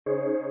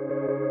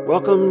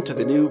Welcome to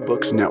the New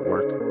Books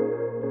Network.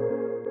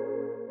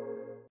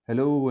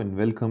 Hello and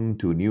welcome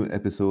to a new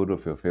episode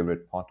of your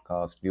favorite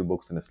podcast, New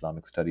Books in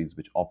Islamic Studies,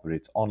 which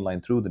operates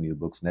online through the New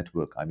Books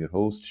Network. I'm your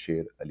host,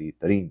 Sher Ali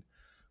Tareen.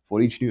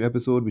 For each new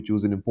episode, we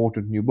choose an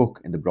important new book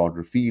in the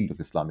broader field of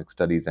Islamic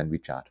studies and we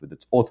chat with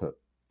its author.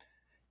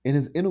 In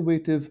his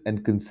innovative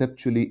and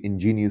conceptually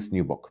ingenious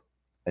new book,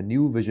 A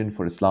New Vision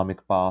for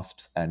Islamic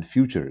Pasts and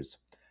Futures,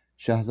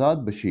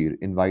 Shahzad Bashir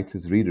invites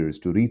his readers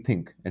to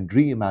rethink and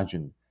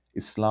reimagine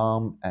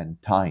Islam and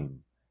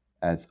time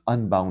as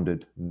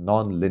unbounded,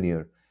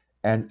 non-linear,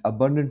 and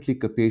abundantly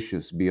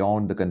capacious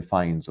beyond the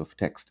confines of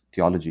text,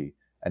 theology,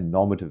 and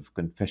normative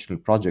confessional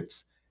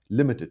projects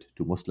limited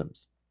to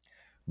Muslims.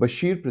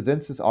 Bashir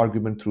presents his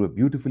argument through a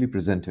beautifully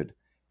presented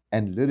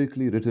and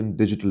lyrically written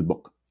digital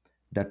book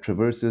that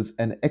traverses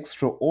an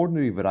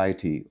extraordinary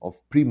variety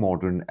of pre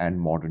modern and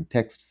modern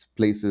texts,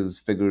 places,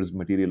 figures,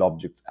 material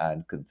objects,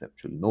 and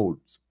conceptual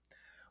nodes.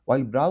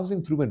 While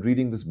browsing through and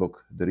reading this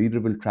book, the reader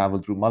will travel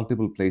through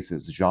multiple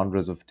places,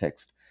 genres of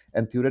text,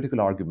 and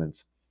theoretical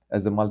arguments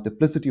as the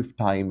multiplicity of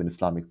time in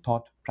Islamic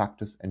thought,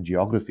 practice, and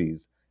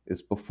geographies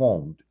is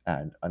performed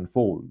and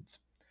unfolds.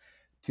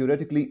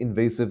 Theoretically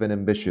invasive and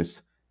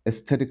ambitious,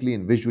 aesthetically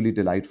and visually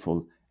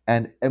delightful,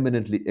 and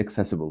eminently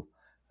accessible,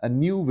 a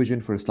new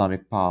vision for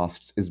Islamic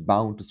pasts is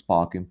bound to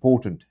spark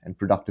important and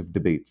productive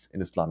debates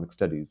in Islamic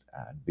studies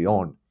and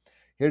beyond.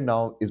 Here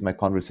now is my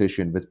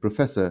conversation with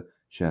Professor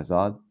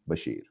Shahzad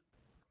Bashir.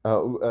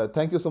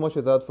 Thank you so much,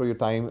 Azad, for your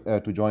time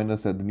to join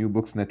us at the New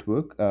Books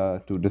Network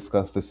to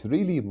discuss this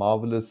really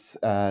marvelous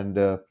and,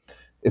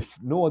 if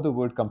no other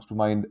word comes to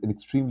mind, an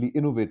extremely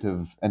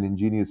innovative and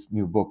ingenious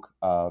new book,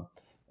 uh,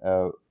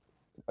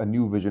 A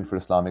New Vision for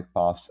Islamic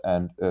Pasts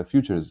and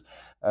Futures.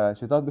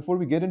 Shahzad, before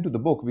we get into the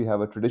book, we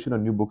have a tradition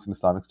on new books in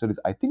Islamic studies.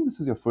 I think this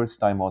is your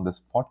first time on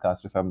this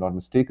podcast, if I'm not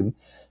mistaken.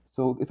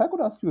 So, if I could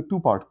ask you a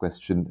two-part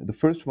question. The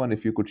first one,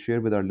 if you could share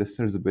with our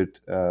listeners a bit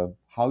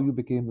how you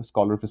became a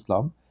scholar of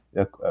Islam,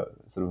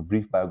 sort of a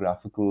brief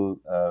biographical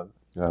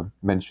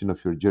mention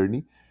of your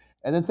journey.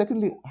 And then,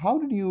 secondly, how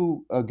did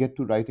you get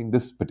to writing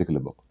this particular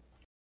book?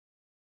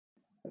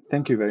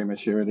 Thank you very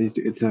much, Jared.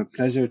 It's a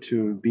pleasure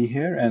to be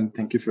here, and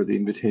thank you for the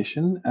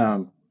invitation.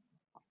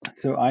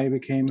 So I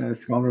became a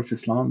scholar of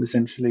Islam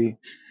essentially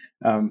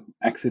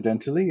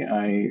accidentally.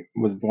 I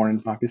was born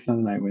in Pakistan,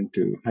 and I went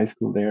to high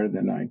school there.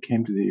 Then I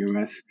came to the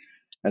U.S.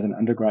 as an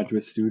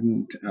undergraduate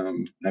student.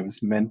 I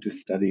was meant to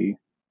study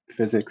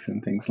physics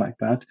and things like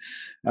that,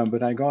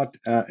 but I got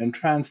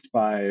entranced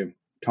by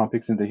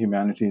topics in the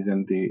humanities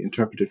and the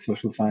interpretive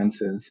social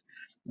sciences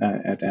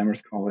at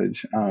Amherst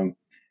College.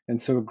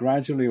 And so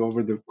gradually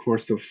over the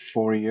course of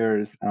 4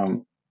 years,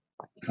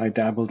 I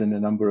dabbled in a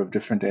number of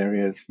different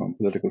areas from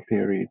political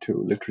theory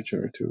to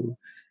literature to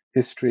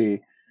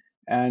history.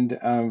 And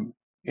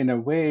in a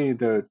way,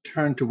 the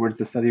turn towards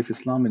the study of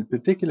Islam in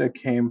particular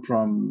came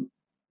from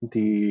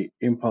the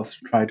impulse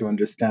to try to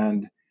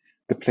understand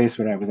the place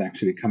where I was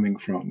actually coming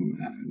from,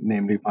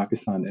 namely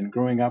Pakistan. And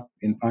growing up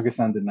in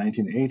Pakistan in the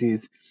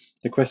 1980s,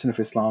 the question of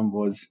Islam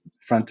was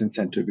front and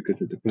center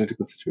because of the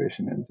political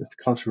situation and just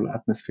the cultural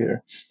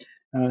atmosphere.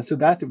 So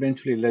that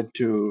eventually led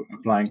to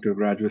applying to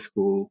graduate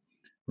school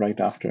right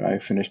after I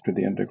finished with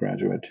the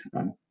undergraduate.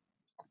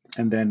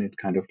 And then it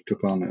kind of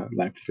took on a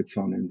life of its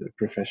own in the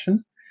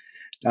profession.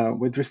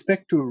 With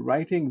respect to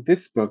writing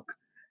this book,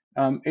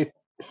 it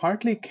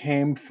partly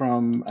came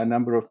from a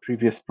number of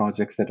previous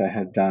projects that I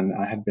had done.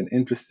 I had been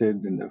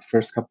interested in the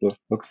first couple of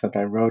books that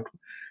I wrote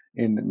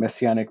in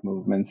messianic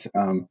movements.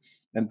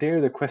 And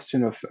there, the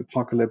question of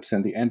apocalypse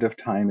and the end of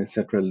time,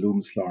 etc.,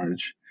 looms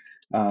large.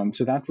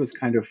 So that was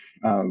kind of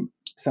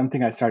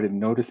something I started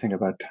noticing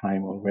about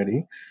time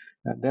already.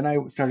 Then I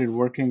started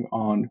working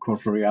on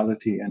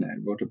corporeality, and I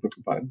wrote a book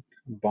about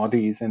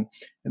bodies. And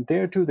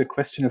there, too, the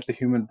question of the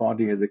human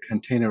body as a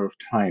container of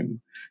time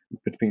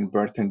between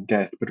birth and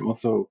death, but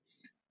also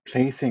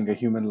placing a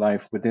human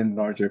life within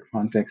larger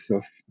contexts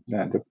of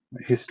the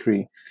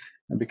history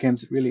became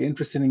really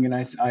interesting. And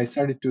I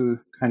started to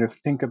kind of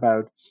think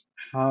about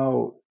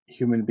how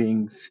human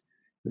beings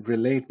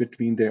relate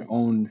between their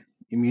own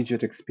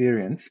immediate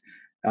experience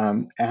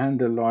and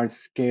the large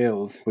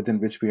scales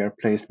within which we are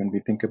placed when we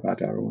think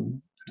about our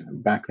own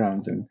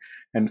backgrounds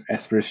and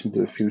aspirations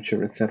to the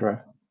future,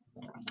 etc.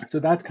 So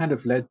that kind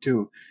of led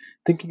to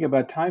thinking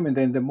about time. And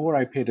then the more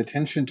I paid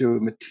attention to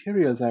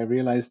materials, I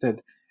realized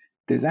that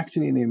there's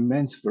actually an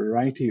immense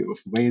variety of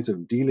ways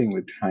of dealing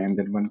with time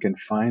that one can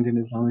find in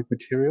Islamic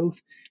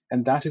materials.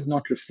 And that is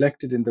not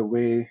reflected in the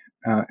way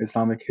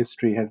Islamic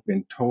history has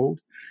been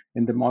told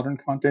in the modern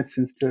context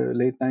since the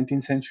late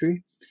 19th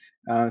century.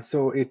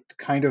 So it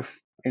kind of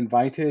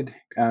invited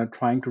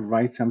trying to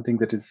write something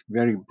that is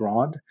very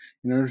broad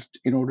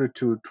in order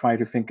to try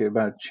to think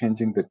about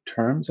changing the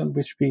terms on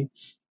which we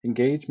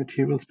engage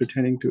materials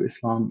pertaining to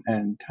Islam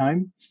and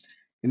time.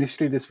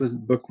 Initially,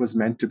 book was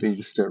meant to be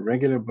just a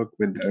regular book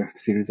with a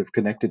series of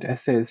connected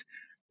essays,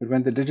 but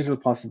when the digital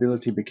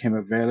possibility became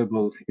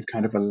available, it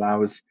kind of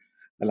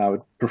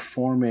allowed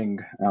performing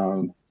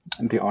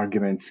the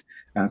arguments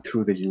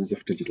through the use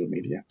of digital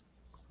media.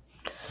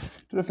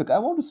 Terrific. I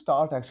want to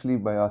start actually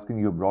by asking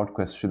you a broad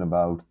question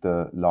about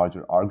the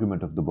larger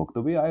argument of the book.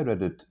 The way I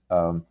read it,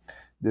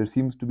 there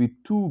seems to be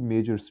two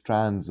major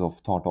strands of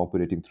thought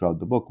operating throughout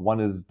the book. One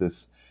is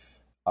this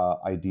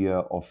idea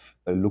of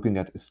looking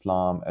at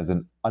Islam as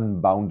an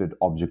unbounded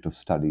object of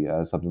study,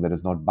 as something that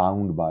is not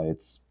bound by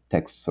its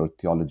texts or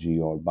theology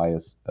or by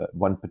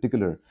one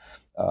particular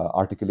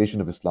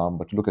articulation of Islam,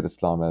 but to look at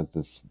Islam as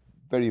this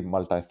very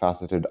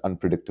multifaceted,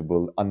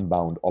 unpredictable,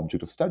 unbound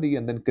object of study,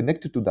 and then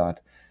connected to that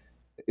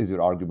is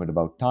your argument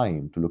about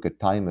time, to look at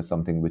time as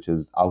something which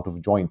is out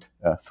of joint,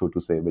 so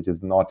to say, which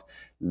is not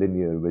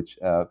linear, which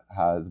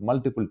has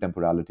multiple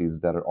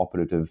temporalities that are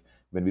operative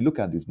when we look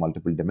at these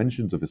multiple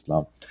dimensions of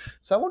Islam.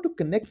 So I want to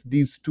connect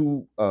these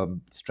two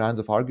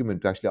strands of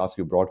argument to actually ask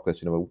you a broad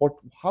question about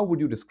how would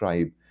you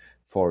describe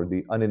for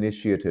the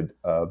uninitiated,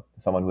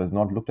 someone who has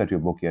not looked at your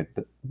book yet,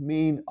 the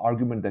main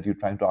argument that you're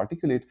trying to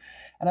articulate.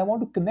 And I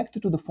want to connect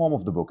it to the form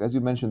of the book. As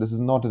you mentioned, this is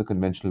not a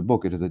conventional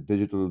book. It is a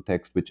digital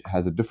text which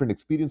has a different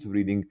experience of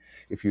reading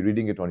if you're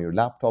reading it on your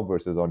laptop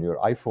versus on your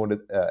iPhone.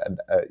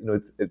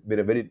 It's been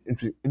a very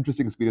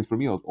interesting experience for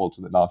me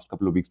also the last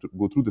couple of weeks to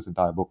go through this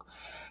entire book.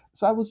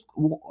 So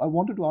I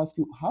wanted to ask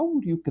you, how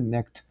would you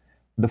connect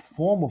the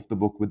form of the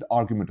book with the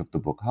argument of the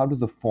book? How does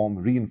the form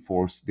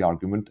reinforce the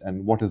argument,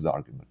 and what is the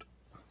argument?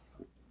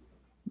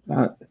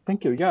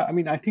 Thank you. Yeah, I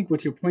mean, I think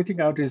what you're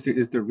pointing out is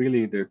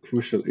really the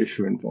crucial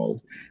issue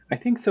involved. I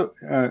think so.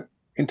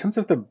 In terms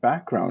of the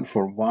background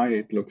for why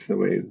it looks the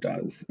way it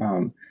does,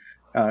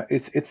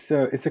 it's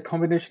a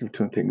combination of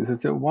two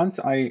things. So once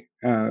I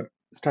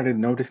started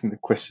noticing the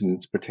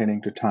questions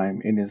pertaining to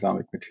time in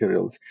Islamic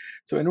materials,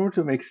 so in order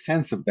to make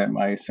sense of them,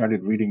 I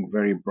started reading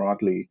very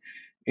broadly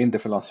in the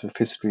philosophy of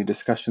history,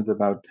 discussions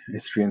about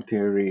history and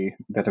theory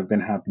that have been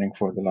happening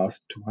for the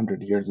last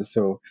 200 years or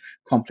so,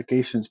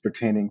 complications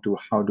pertaining to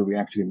how do we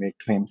actually make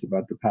claims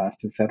about the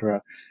past,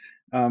 etc.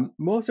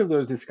 Most of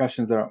those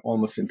discussions are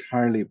almost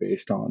entirely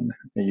based on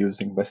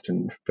using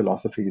Western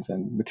philosophies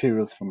and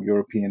materials from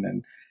European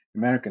and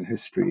American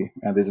history,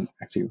 and there's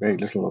actually very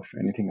little of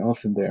anything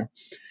else in there.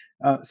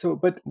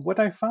 But what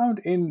I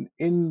found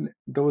in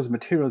those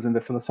materials, in the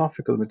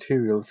philosophical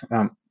materials,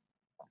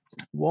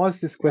 was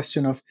this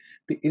question of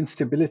the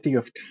instability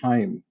of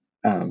time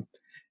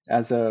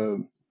as a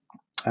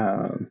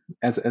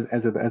as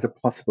a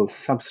possible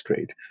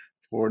substrate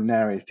for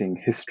narrating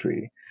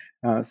history.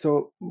 I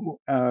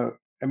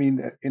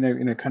mean,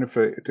 in a kind of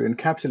to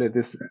encapsulate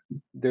this,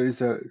 there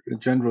is a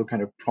general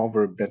kind of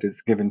proverb that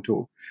is given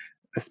to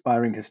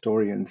aspiring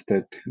historians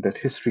that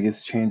history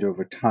is change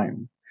over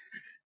time.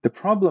 The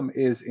problem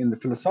is in the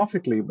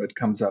philosophically what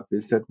comes up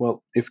is that,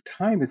 well, if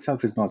time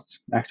itself is not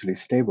actually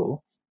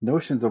stable,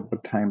 notions of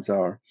what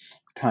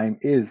time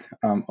is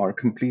are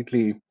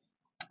completely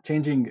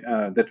changing,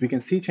 that we can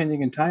see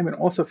changing in time. And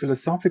also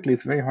philosophically,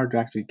 it's very hard to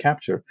actually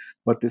capture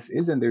what this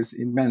is. And there's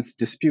immense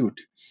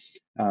dispute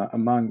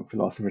among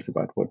philosophers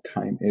about what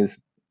time is.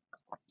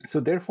 So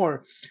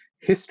therefore,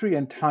 history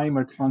and time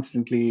are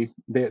constantly,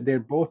 they're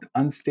both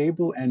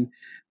unstable and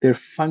they're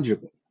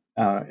fungible.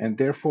 And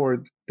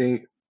therefore,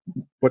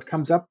 what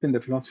comes up in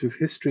the philosophy of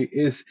history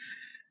is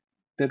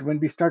that when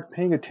we start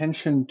paying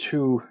attention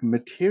to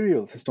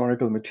materials,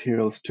 historical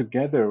materials,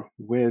 together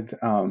with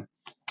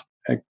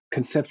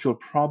conceptual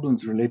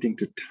problems relating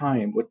to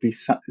time, what we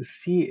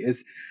see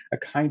is a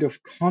kind of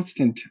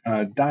constant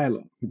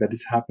dialogue that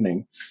is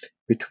happening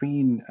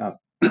between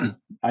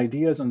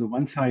ideas on the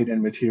one side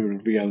and material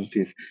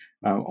realities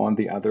on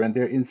the other, and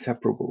they're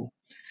inseparable.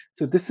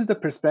 So this is the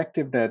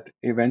perspective that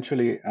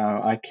eventually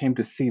I came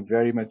to see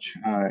very much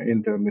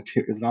in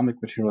the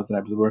Islamic materials that I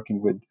was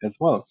working with as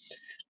well.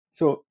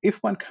 So if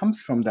one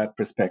comes from that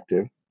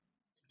perspective,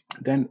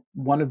 then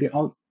one of the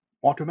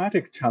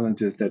automatic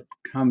challenges that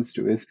comes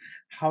to is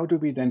how do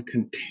we then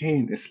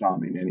contain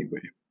Islam in any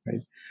way,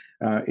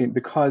 right?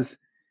 Because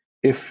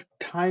if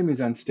time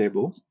is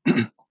unstable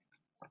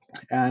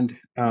and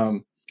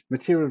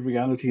material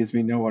realities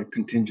we know are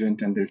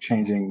contingent and they're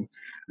changing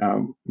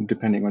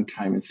depending on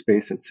time and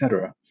space,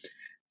 etc.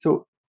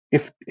 So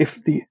if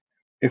the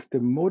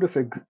mode of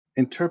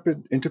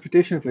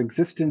interpretation of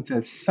existence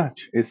as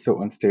such is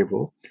so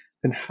unstable,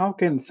 then how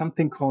can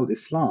something called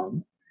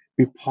Islam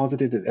be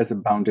posited as a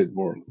bounded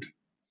world?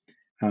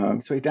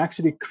 So it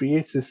actually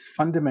creates this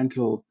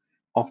fundamental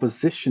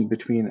opposition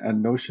between a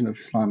notion of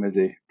Islam as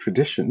a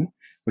tradition,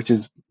 which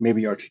is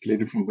maybe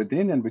articulated from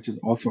within and which is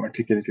also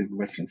articulated in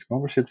Western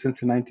scholarship since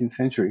the 19th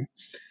century.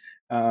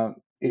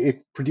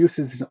 It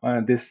produces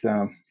this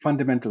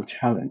fundamental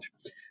challenge.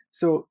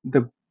 So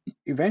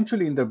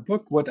eventually in the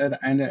book, what I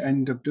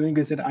end up doing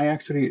is that I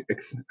actually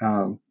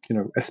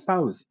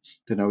espouse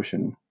the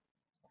notion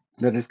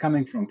that is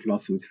coming from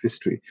philosophers of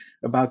history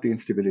about the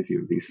instability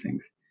of these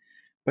things.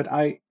 But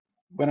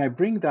when I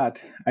bring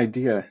that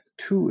idea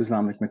to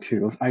Islamic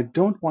materials, I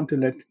don't want to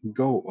let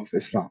go of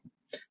Islam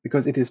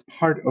because it is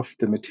part of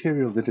the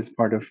materials. It is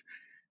part of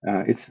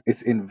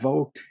it's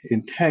invoked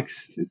in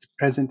text. It's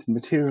present in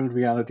material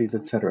realities,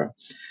 etc.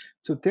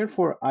 So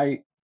therefore,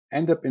 I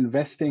end up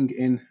investing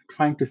in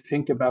trying to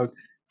think about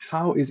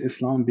how is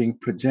Islam being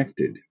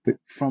projected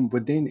from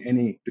within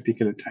any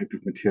particular type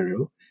of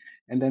material?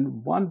 And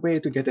then one way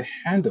to get a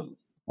handle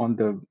on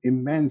the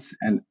immense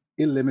and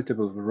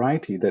illimitable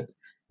variety that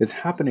is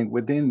happening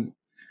within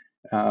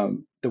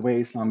the way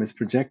Islam is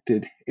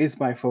projected is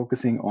by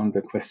focusing on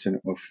the question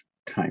of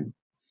time.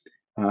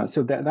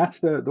 So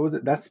that's where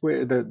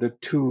the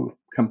two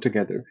come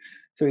together.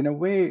 So in a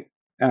way,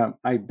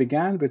 I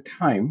began with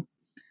time,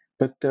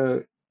 but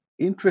the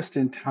interest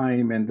in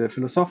time and the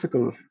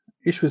philosophical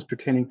issues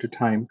pertaining to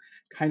time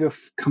kind of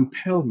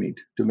compel me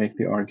to make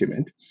the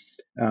argument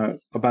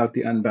about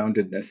the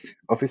unboundedness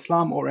of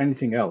Islam or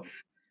anything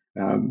else,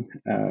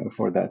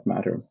 for that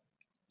matter.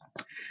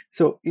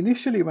 So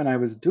initially, when I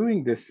was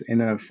doing this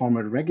in a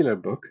former regular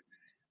book,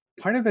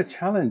 part of the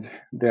challenge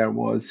there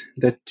was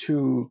that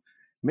to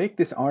make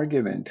this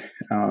argument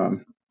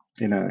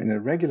in a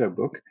regular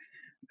book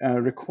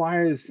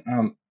requires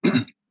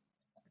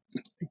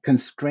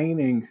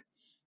constraining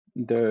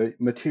the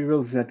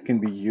materials that can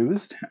be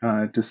used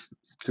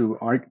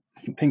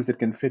things that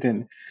can fit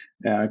in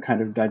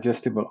kind of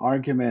digestible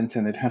arguments,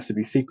 and it has to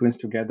be sequenced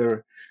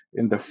together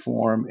in the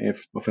form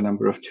of a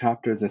number of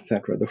chapters,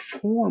 etc. The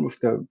form of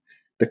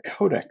the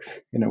codex,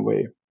 in a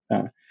way,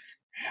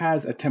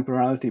 has a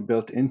temporality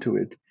built into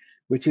it,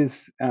 which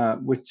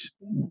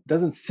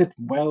doesn't sit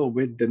well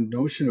with the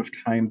notion of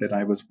time that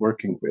I was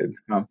working with.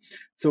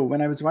 So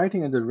when I was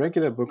writing in the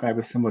regular book, I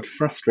was somewhat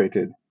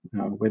frustrated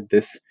with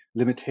this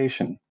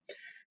limitation.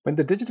 When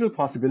the digital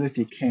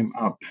possibility came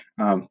up,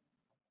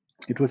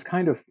 it was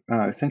kind of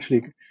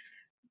essentially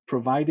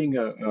providing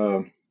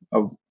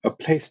a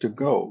place to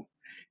go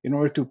in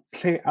order to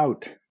play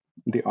out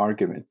the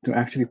argument, to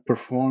actually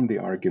perform the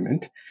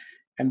argument.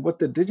 And what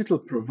the digital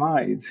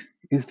provides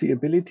is the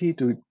ability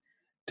to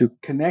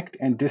connect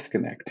and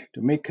disconnect,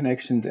 to make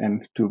connections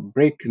and to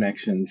break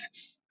connections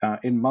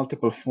in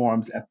multiple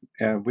forms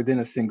within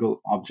a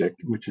single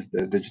object, which is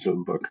the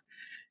digital book.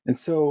 And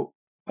so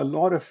a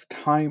lot of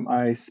time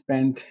I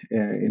spent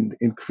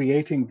in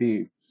creating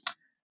the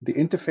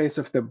interface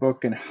of the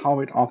book and how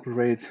it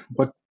operates,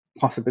 what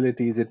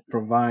possibilities it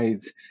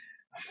provides,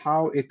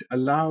 how it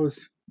allows,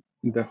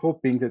 the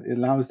hope being that it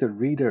allows the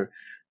reader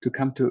to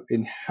come to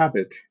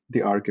inhabit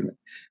the argument.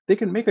 They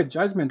can make a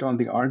judgment on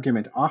the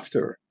argument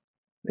after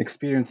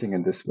experiencing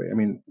in this way. I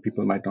mean,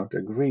 people might not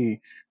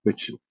agree,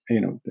 which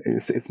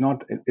it's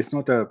not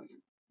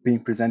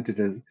being presented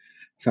as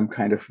some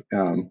kind of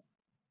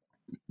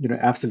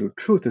absolute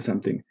truth or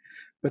something,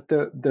 but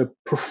the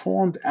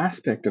performed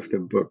aspect of the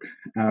book,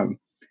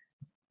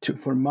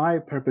 for my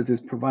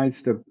purposes,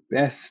 provides the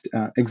best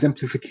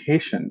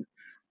exemplification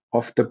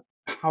of the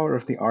power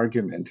of the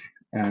argument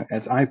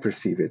as I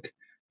perceive it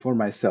for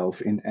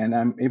myself, and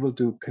I'm able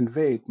to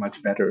convey it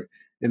much better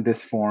in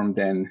this form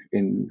than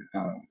in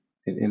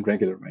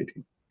regular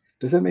writing.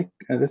 Does that make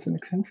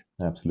sense?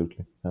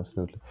 Absolutely,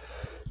 absolutely.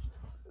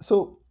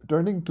 So,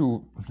 turning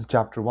to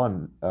chapter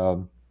one,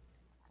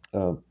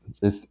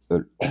 is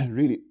a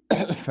really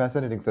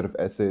fascinating set of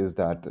essays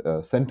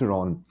that center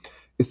on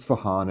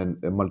Isfahan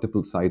and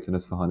multiple sites in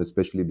Isfahan,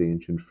 especially the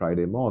ancient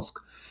Friday Mosque.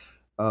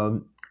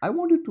 I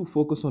wanted to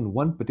focus on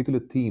one particular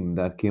theme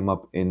that came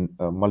up in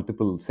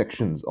multiple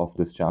sections of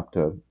this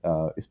chapter,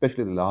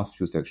 especially the last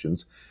few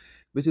sections,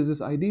 which is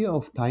this idea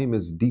of time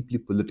as deeply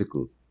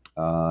political.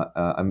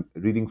 I'm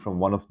reading from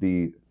one of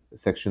the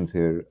sections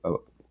here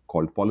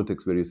called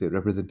Politics, where you say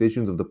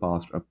representations of the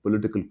past are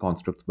political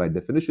constructs by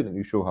definition, and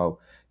you show how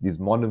these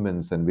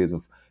monuments and ways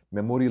of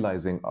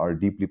memorializing are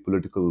deeply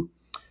political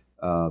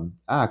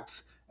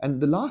acts. And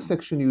the last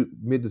section, you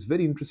made this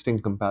very interesting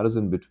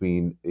comparison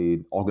between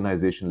an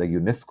organization like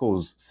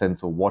UNESCO's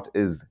sense of what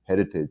is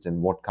heritage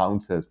and what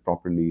counts as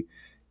properly,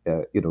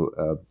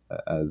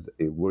 as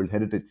a World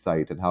Heritage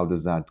Site, and how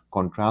does that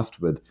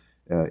contrast with,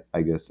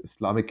 I guess,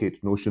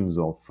 Islamicate notions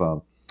of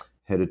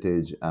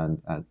heritage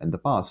and the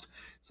past.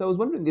 So I was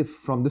wondering if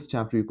from this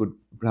chapter you could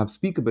perhaps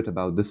speak a bit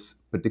about this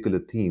particular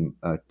theme,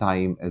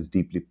 time as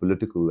deeply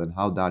political, and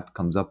how that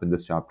comes up in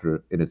this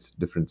chapter in its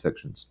different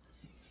sections.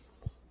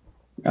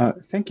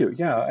 Thank you.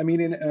 Yeah, I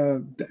mean,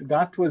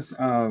 that was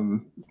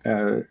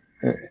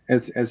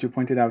as you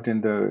pointed out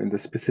in the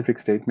specific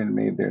statement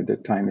made there,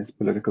 that time is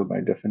political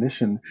by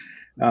definition,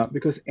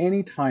 because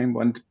any time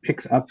one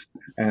picks up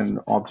an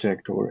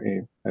object or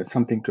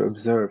something to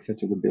observe,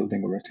 such as a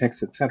building or a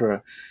text,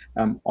 etc.,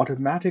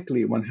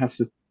 automatically one has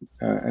to,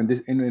 and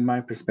this, in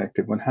my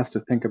perspective, one has to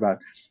think about,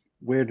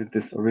 where did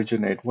this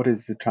originate? What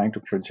is it trying to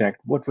project?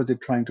 What was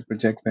it trying to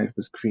project when it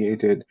was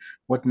created?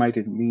 What might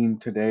it mean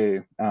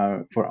today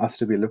for us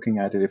to be looking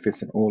at it if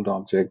it's an old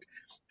object?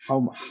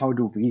 How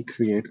do we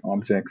create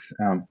objects,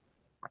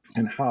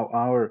 and how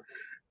our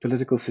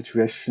political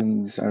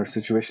situations, our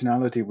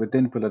situationality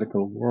within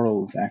political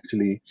worlds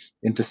actually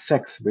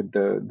intersects with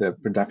the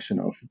production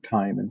of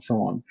time and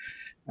so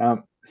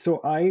on.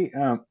 So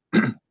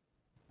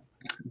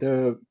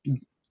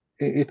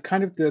it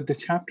kind of the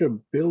chapter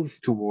builds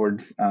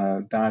towards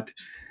that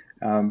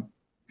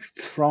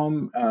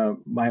from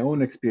my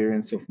own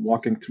experience of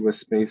walking through a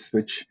space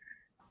which,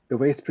 the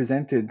way it's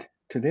presented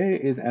today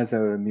is as a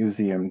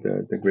museum,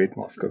 the Great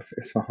Mosque of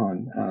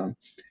Isfahan.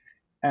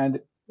 And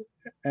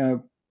uh,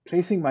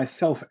 placing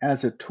myself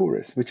as a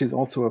tourist, which is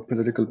also a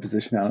political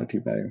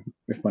positionality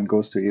if one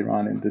goes to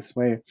Iran in this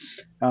way,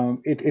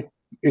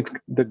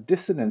 the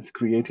dissonance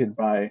created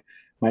by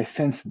my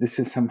sense that this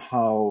is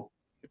somehow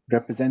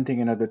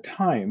representing another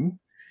time,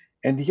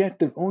 and yet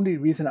the only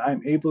reason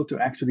I'm able to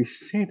actually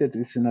say that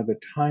this is another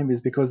time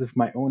is because of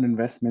my own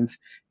investments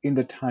in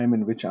the time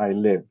in which I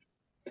live.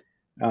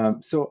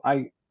 So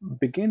I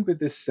begin with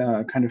this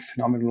kind of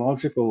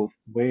phenomenological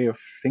way of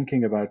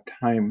thinking about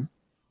time,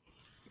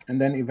 and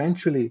then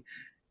eventually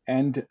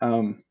end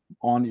on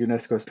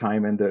UNESCO's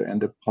time and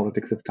the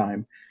politics of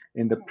time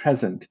in the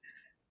present.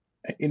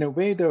 In a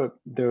way,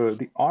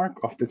 the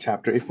arc of the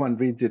chapter, if one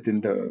reads it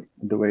in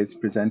the way it's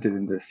presented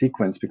in the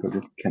sequence, because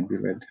it can be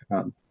read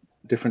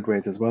different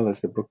ways as well as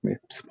the book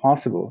makes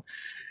possible,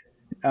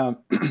 um,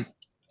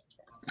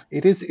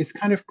 it's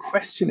kind of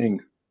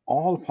questioning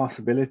all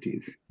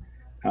possibilities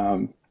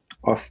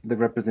of the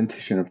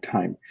representation of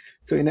time.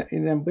 So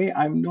in a way,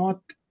 I'm not.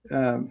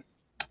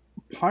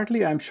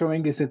 Partly I'm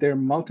showing is that there are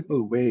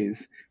multiple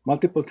ways,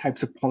 multiple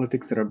types of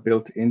politics that are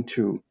built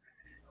into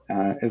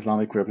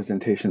Islamic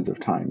representations of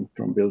time,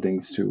 from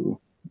buildings to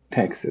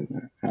texts,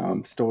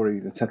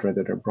 stories, etc.,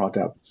 that are brought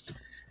up.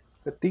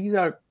 But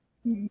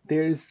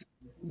there's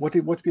what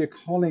we are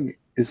calling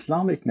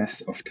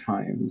Islamicness of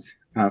times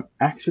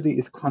actually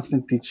is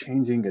constantly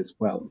changing as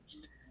well.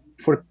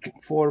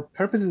 For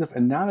purposes of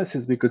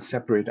analysis, we could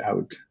separate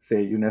out,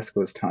 say,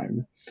 UNESCO's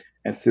time,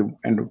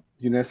 and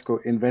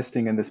UNESCO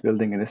investing in this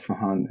building in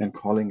Isfahan and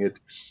calling it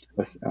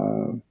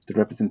the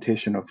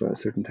representation of a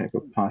certain type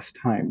of past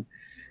time.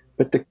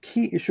 But the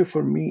key issue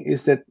for me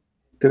is that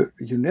the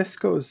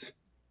UNESCO's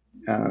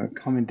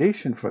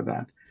commendation for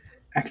that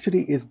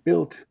actually is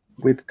built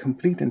with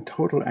complete and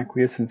total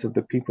acquiescence of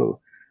the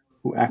people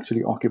who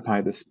actually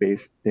occupy the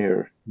space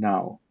there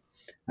now.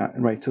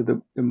 Right. So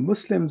the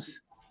Muslims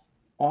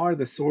are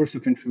the source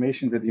of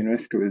information that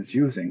UNESCO is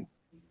using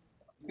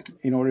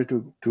in order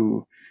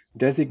to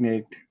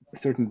designate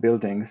certain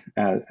buildings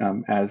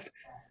as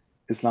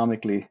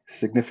Islamically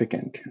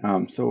significant.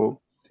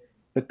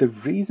 But the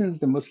reasons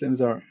the Muslims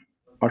are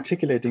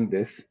articulating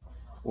this,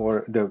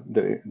 or the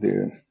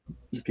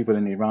people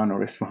in Iran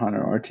or Isfahan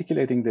are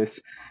articulating this,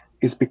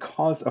 is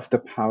because of the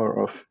power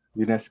of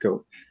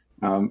UNESCO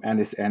and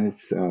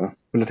its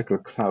political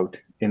clout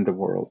in the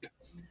world.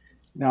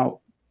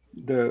 Now,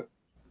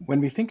 when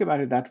we think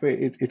about it that way,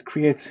 it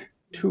creates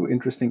two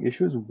interesting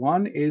issues.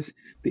 One is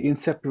the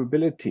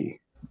inseparability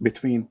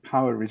between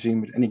power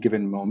regime at any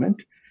given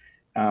moment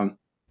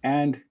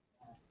and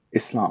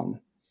Islam.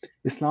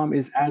 Islam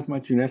is as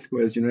much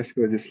UNESCO as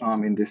UNESCO is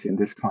Islam in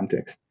this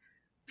context.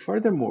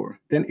 Furthermore,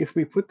 then if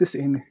we put this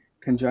in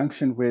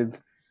conjunction with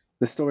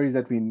the stories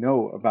that we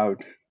know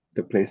about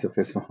the place of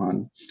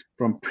Isfahan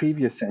from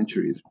previous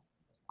centuries,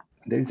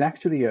 there is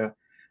actually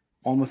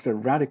almost a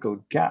radical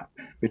gap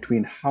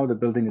between how the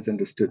building is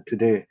understood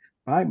today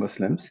by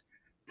Muslims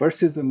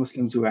versus the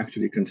Muslims who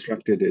actually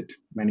constructed it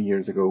many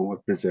years ago or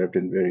preserved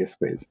in various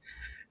ways.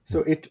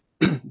 So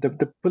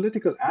the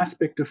political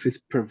aspect of it is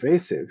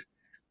pervasive,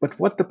 but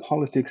what the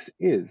politics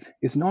is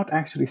not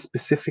actually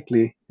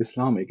specifically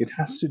Islamic. It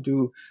has to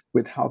do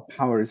with how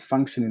power is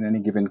functioning in any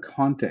given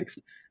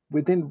context,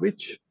 within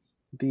which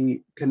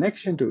the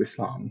connection to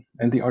Islam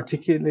and the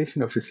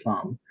articulation of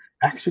Islam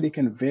actually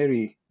can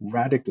vary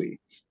radically.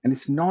 And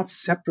it's not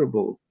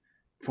separable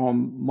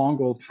from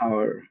Mongol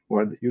power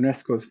or the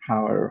UNESCO's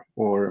power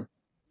or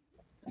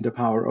the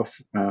power of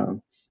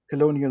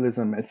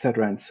colonialism,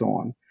 etc., and so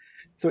on.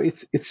 So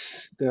it's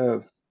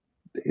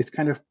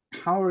kind of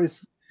power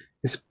is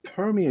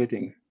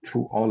permeating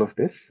through all of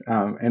this,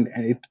 and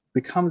it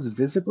becomes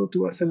visible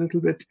to us a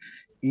little bit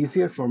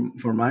easier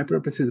for my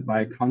purposes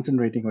by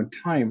concentrating on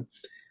time,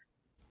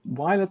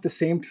 while at the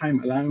same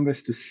time allowing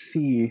us to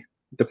see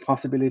the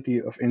possibility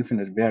of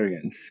infinite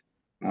variance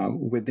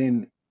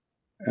within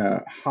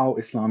how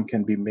Islam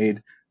can be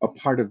made a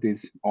part of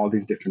all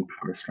these different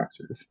power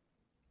structures.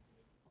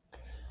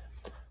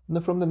 Now,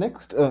 from the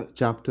next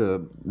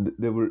chapter,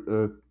 there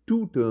were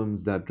two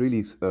terms that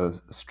really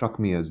struck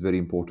me as very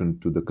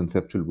important to the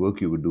conceptual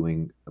work you were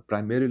doing,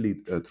 primarily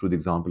through the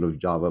example of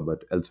Java,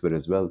 but elsewhere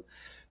as well.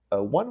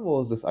 One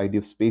was this idea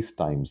of space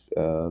times,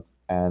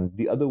 and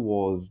the other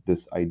was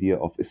this idea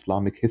of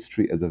Islamic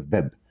history as a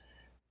web.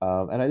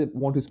 And I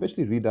want to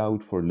especially read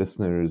out for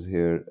listeners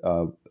here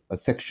a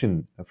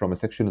section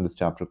in this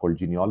chapter called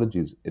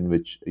Genealogies, in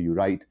which you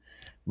write,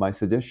 "My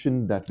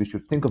suggestion that we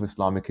should think of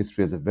Islamic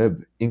history as a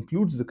web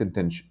includes the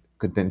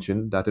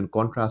contention that, in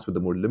contrast with the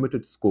more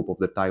limited scope of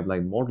the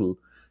timeline model,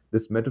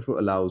 this metaphor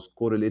allows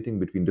correlating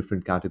between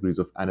different categories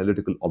of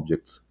analytical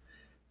objects.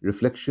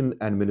 Reflection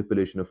and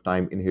manipulation of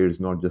time inheres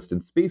not just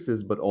in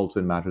spaces, but also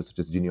in matters such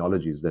as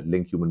genealogies that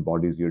link human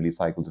bodies' yearly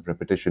cycles of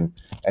repetition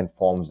and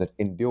forms that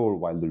endure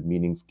while their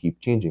meanings keep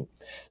changing."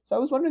 So I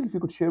was wondering if you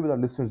could share with our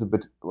listeners a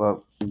bit,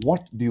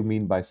 what do you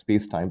mean by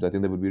space times? I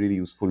think that would be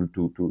really useful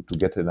to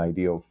get an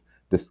idea of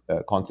this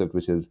concept,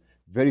 which is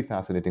very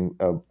fascinating.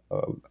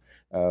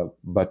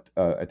 but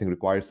I think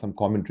requires some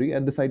commentary,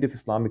 and this idea of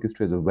Islamic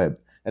history as a web.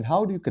 And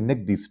how do you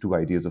connect these two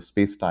ideas of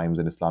space times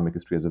and Islamic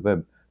history as a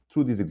web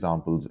through these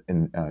examples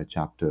in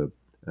chapter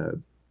uh,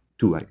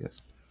 2, I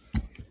guess?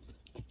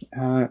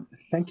 Uh,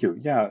 Thank you.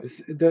 Yeah,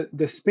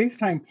 the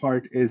space-time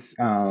part is,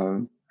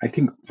 I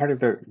think, part of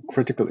the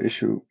critical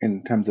issue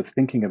in terms of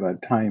thinking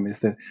about time is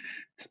that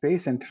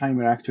space and time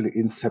are actually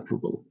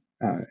inseparable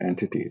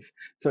entities.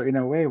 So in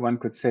a way, one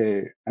could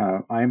say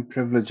I'm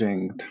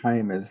privileging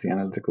time as the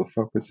analytical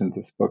focus in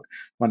this book.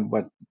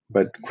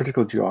 But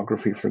critical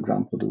geography, for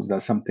example,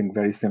 does something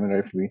very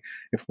similar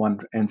if one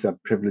ends up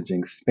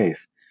privileging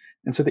space.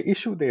 And so the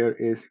issue there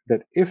is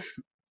that if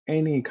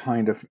any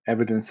kind of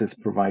evidence is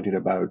provided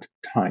about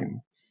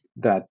time,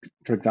 that,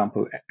 for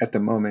example, at the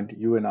moment,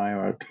 you and I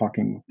are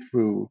talking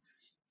through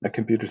a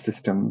computer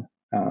system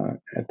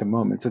at the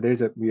moment. So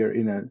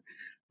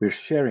we're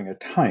sharing a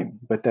time,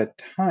 but that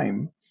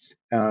time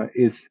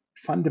is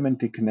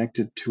fundamentally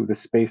connected to the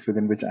space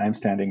within which I'm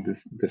standing,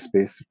 the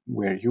space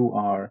where you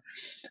are,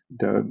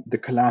 the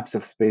collapse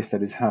of space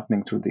that is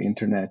happening through the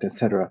internet,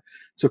 etc.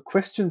 So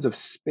questions of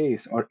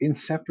space are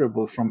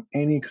inseparable from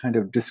any kind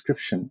of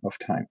description of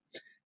time,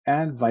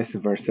 and vice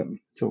versa.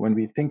 So when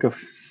we think of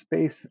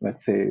space,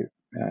 let's say,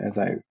 as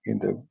I in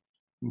the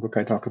book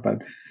I talk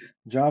about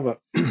Java.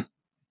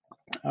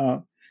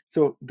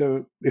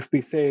 If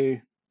we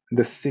say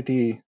the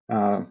city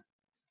of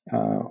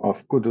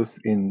Kudus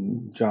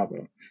in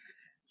Java,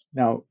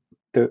 now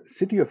the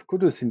city of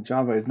Kudus in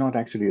Java is not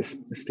actually a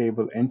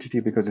stable entity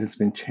because it's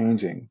been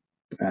changing,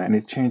 and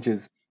it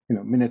changes,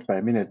 minute by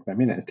minute by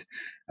minute.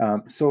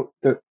 So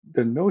the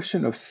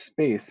notion of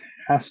space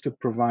has to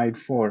provide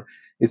for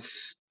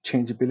its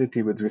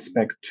changeability with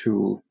respect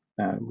to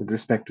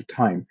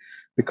time,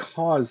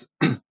 because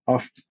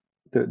of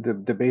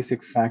the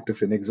basic fact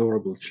of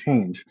inexorable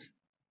change.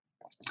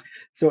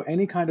 So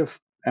any kind of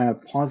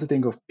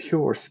positing of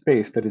pure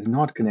space that is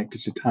not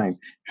connected to time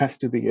has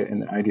to be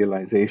an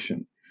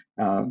idealization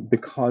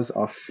because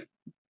of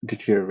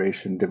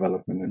deterioration,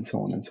 development, and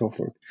so on and so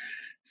forth.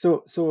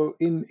 So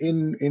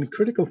in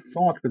critical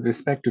thought with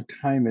respect to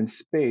time and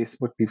space,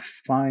 what we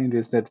find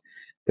is that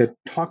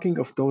talking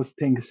of those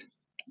things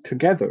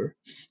together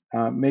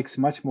makes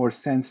much more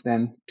sense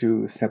than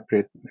to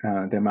separate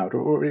them out,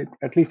 or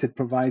at least it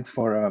provides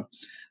for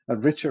a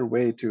richer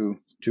way to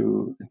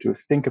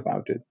think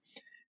about it.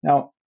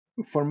 Now,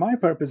 for my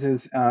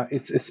purposes,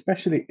 it's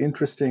especially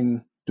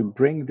interesting to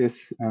bring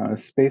this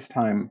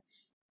space-time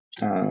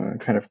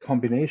kind of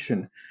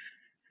combination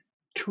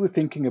to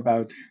thinking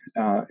about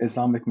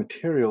Islamic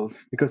materials,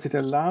 because it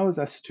allows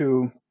us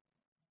to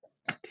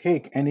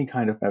take any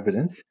kind of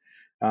evidence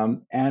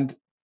and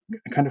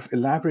kind of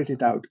elaborate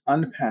it out,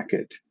 unpack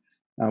it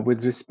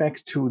with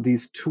respect to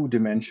these two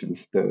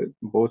dimensions,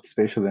 both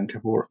spatial and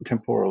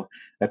temporal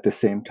at the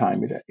same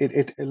time.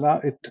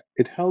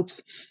 It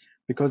helps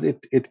because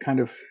it kind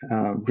of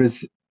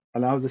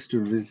allows us to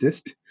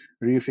resist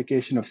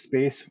reification of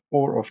space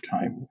or of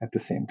time at the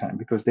same time,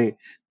 because they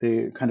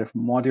kind of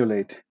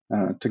modulate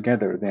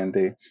together, then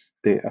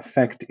they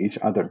affect each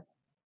other.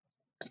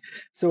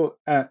 So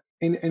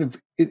in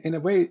a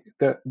way,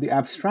 the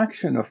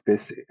abstraction of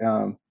this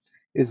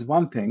is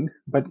one thing,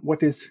 but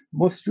what is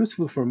most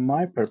useful for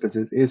my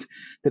purposes is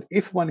that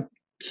if one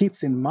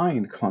keeps in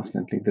mind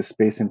constantly the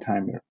space and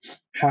time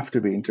have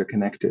to be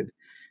interconnected,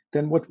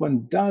 then what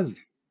one does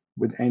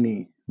with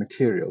any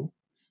material,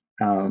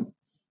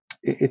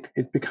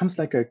 it becomes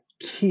like a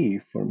key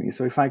for me.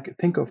 So if I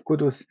think of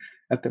Kudus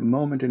at the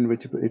moment in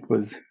which it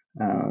was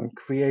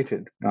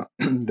created,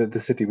 that the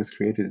city was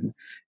created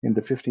in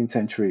the 15th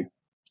century,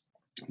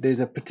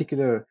 there's a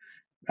particular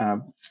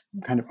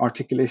kind of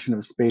articulation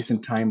of space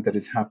and time that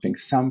is happening.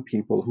 Some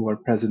people who are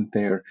present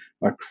there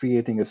are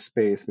creating a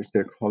space which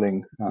they're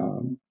calling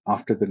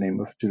after the name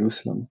of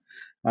Jerusalem.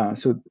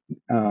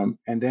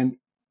 And then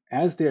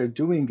as they're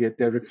doing it,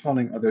 they're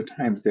recalling other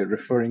times. They're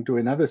referring to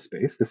another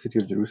space, the city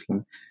of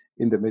Jerusalem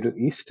in the Middle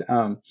East.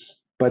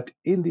 But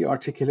in the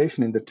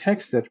articulation, in the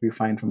text that we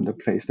find from the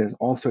place, there's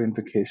also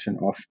invocation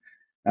of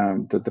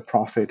the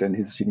prophet and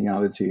his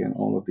genealogy and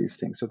all of these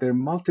things. So there are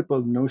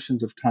multiple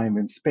notions of time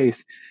and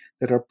space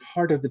that are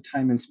part of the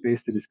time and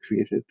space that is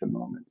created at the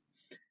moment.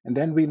 And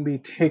then when we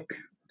take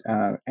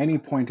any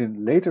point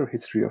in later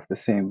history of the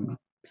same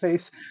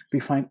place, we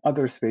find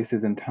other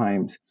spaces and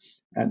times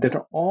that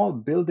are all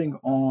building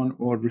on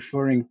or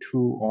referring to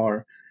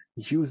or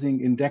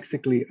using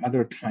indexically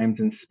other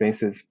times and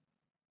spaces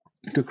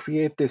to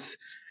create this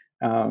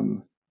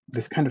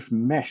kind of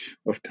mesh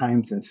of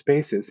times and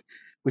spaces,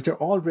 which are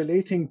all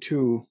relating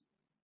to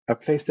a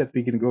place that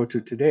we can go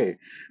to today.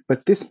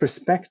 But this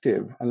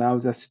perspective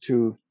allows us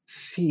to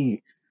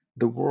see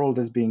the world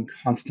as being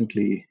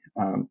constantly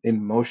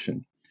in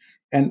motion.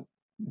 And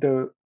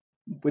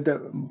with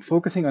the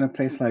focusing on a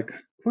place like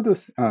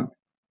Kudus,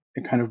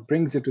 it kind of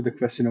brings it to the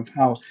question of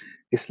how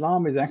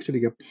Islam is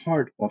actually a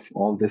part of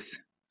all this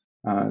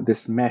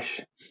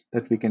mesh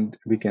that we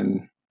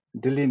can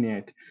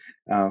delineate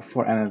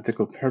for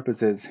analytical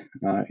purposes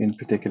in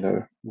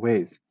particular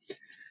ways.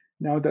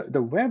 Now,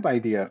 the web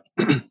idea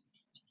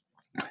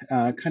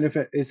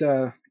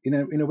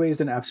in a way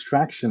is an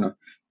abstraction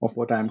of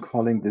what I'm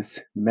calling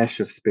this mesh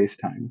of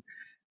space-time.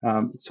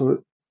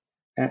 So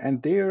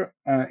and there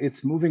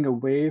it's moving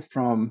away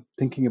from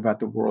thinking about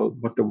the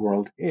world, what the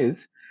world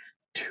is,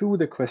 to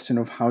the question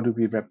of how do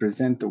we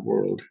represent the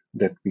world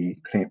that we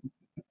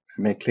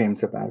make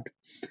claims about.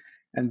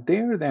 And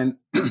there then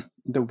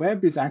the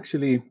web is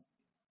actually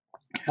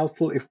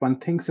helpful if one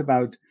thinks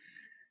about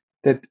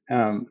that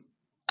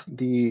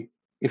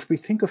if we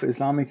think of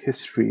Islamic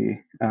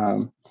history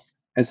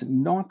as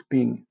not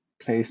being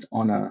placed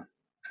on a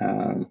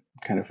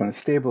kind of on a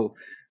stable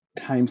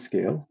time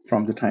scale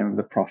from the time of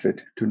the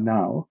Prophet to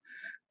now,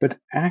 but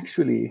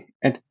actually,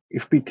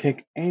 if we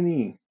take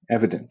any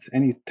evidence,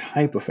 any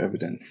type of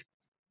evidence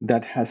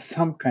that has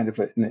some kind of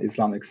an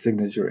Islamic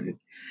signature in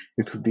it,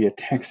 it could be a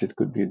text, it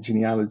could be a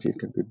genealogy, it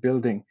could be a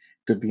building,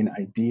 it could be an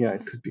idea,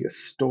 it could be a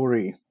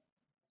story,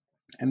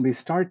 and we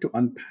start to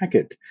unpack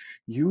it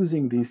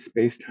using these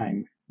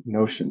space-time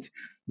notions.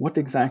 What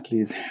exactly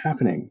is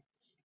happening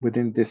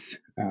within this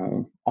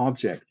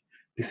object,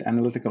 this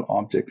analytical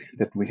object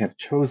that we have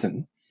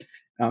chosen?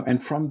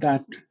 And from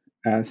that,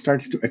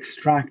 started to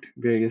extract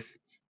various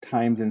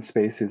times and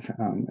spaces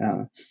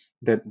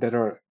that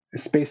are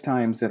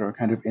space-times that are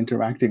kind of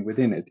interacting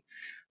within it.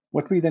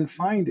 What we then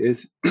find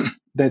is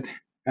that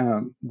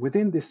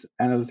within this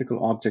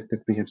analytical object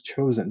that we have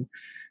chosen,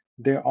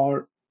 there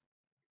are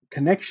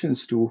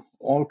connections to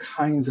all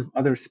kinds of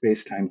other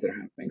space-times that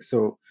are happening.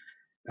 So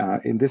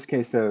in this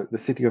case, the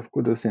city of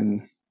Qudus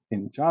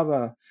in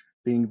Java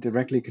being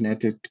directly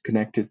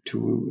connected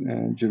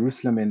to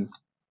Jerusalem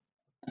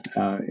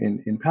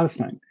in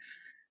Palestine.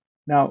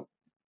 Now,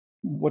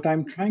 what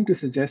I'm trying to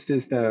suggest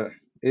is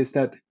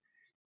that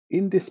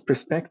in this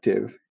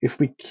perspective, if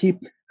we keep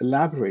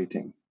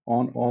elaborating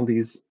on all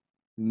these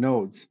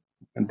nodes,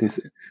 and this,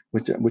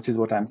 which is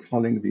what I'm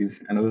calling these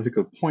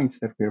analytical points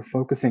that we're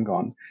focusing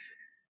on,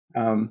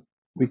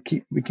 we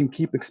can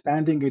keep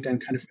expanding it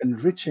and kind of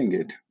enriching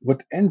it.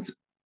 What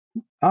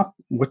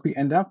we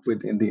end up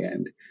with in the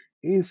end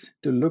is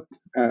to look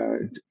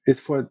is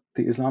for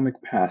the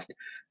Islamic past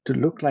to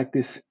look like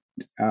this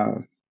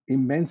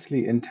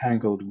immensely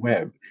entangled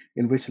web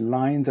in which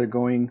lines are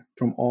going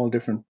from all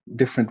different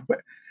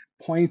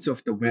points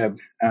of the web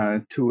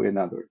to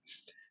another.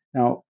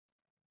 Now,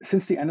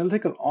 since the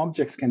analytical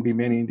objects can be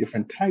many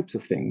different types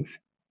of things,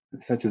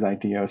 such as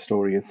idea,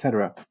 story,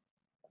 etc.,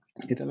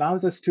 it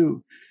allows us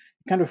to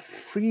kind of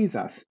frees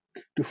us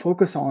to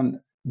focus on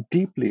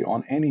deeply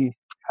on any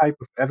type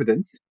of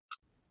evidence.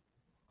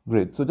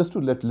 Great. So just to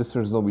let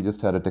listeners know, we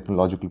just had a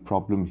technological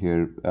problem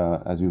here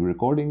as we were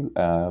recording.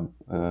 So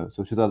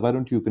Shehzad, why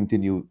don't you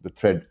continue the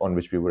thread on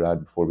which we were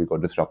at before we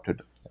got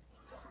disrupted?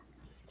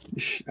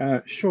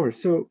 Sure.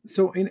 So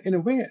in a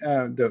way,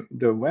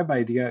 the web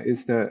idea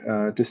is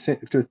to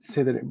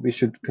say that we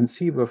should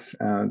conceive of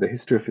the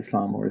history of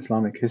Islam or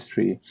Islamic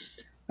history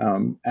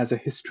as a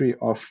history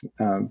of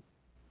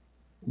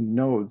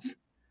nodes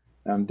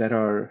that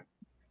are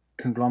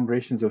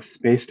conglomerations of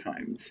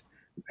space-times,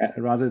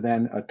 rather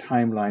than a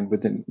timeline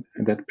within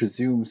that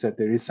presumes that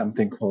there is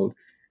something called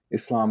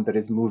Islam that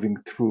is moving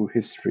through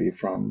history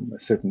from a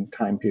certain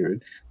time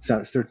period,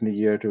 so certainly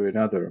year to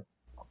another.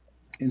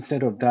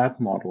 Instead of that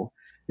model,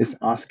 is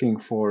asking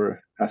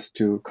for us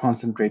to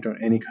concentrate on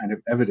any kind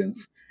of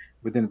evidence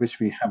within which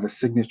we have a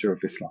signature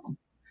of Islam,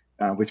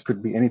 which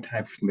could be any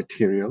type of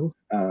material,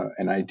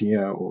 an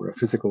idea or a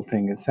physical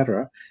thing,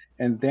 etc.,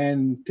 and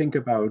then think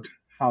about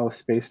how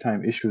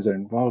space-time issues are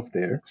involved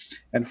there,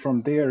 and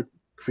from there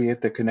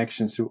create the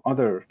connections to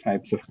other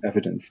types of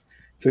evidence.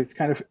 So it's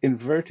kind of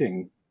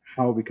inverting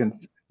how we can,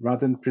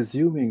 rather than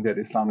presuming that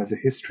Islam is a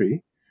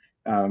history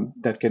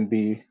that can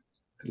be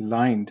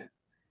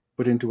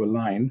put into a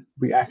line,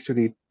 we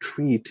actually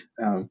treat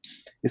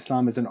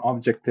Islam as an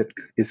object that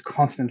is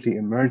constantly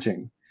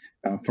emerging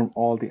from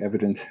all the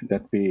evidence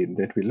that we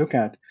look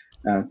at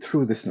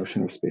through this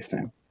notion of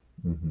space-time.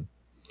 Mm-hmm.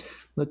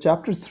 Now,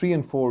 chapters 3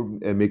 and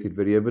 4 make it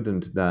very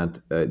evident that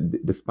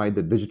despite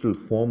the digital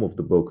form of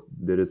the book,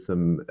 there is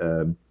some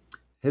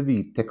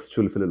heavy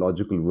textual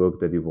philological work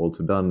that you've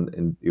also done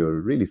in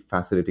your really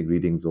fascinating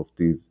readings of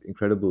these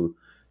incredible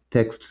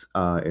texts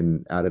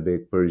in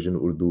Arabic, Persian,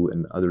 Urdu,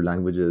 and other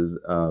languages.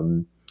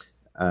 And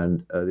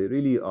they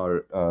really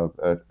are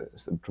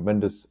some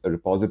tremendous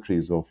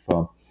repositories of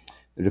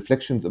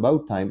reflections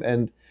about time.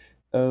 And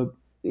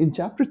in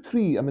chapter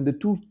 3, I mean, the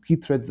two key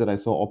threads that I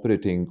saw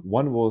operating,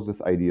 one was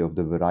this idea of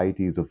the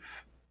varieties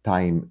of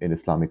time in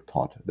Islamic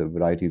thought, the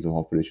varieties of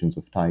operations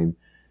of time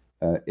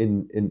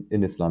in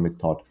Islamic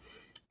thought.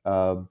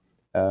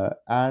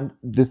 And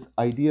this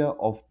idea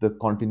of the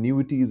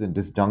continuities and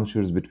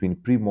disjunctures between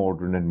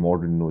pre-modern and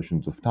modern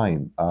notions of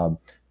time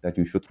that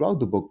you show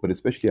throughout the book, but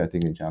especially I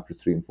think in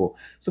chapters 3 and 4.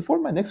 So for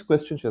my next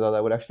question, Shehzad,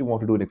 I would actually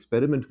want to do an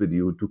experiment with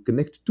you to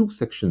connect two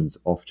sections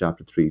of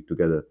chapter 3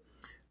 together.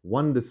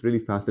 One, this really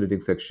fascinating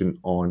section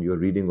on your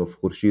reading of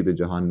Khurshid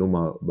Jahan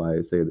Numa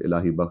by Sayyid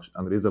Ilahi Bakhsh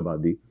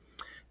Angrezabadi.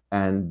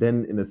 And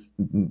then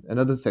in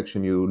another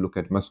section, you look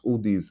at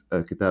Mas'udi's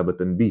Kitab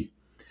at-Tanbih.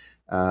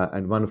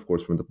 and one, of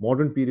course, from the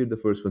modern period, the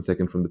first one,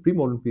 second from the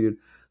pre-modern period.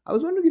 I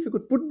was wondering if you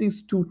could put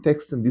these two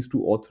texts and these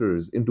two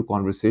authors into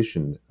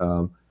conversation,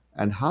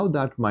 and how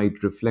that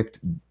might reflect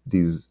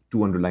these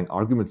two underlying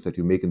arguments that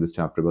you make in this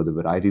chapter about the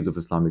varieties of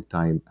Islamic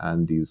time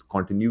and these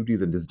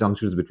continuities and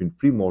disjunctions between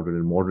pre-modern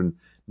and modern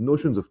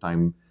notions of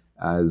time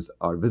as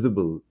are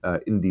visible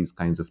in these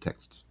kinds of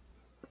texts.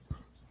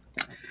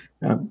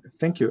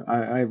 Thank you.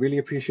 I really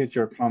appreciate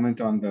your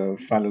comment on the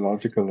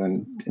philological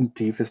and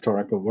deep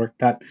historical work.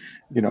 That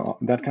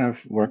kind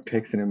of work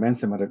takes an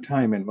immense amount of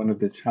time. And one of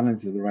the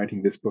challenges of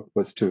writing this book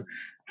was to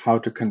how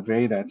to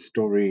convey that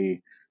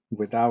story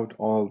without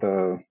all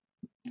the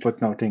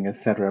footnoting,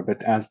 etc.,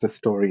 but as the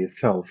story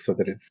itself, so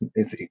that it's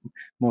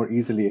more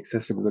easily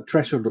accessible. The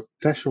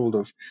threshold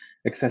of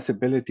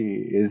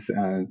accessibility is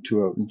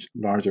to a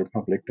larger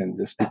public than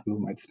just people who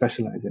might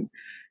specialize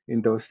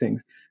in those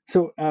things.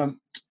 So.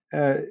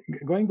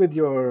 Going with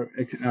your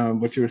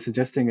what you were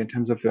suggesting in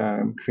terms of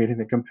creating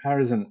a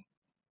comparison,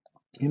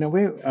 in a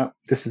way,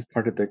 this is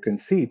part of the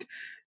conceit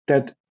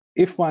that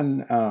if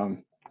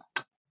one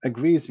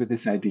agrees with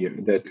this idea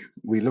that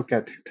we look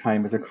at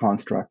time as a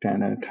construct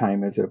and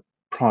time as a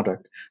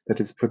product that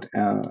is put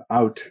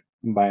out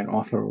by an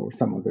author or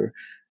some other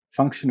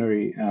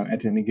functionary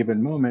at any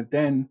given moment,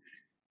 then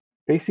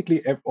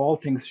basically all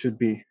things should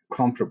be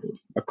comparable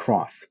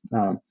across.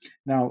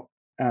 Now,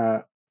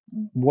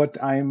 what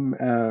I'm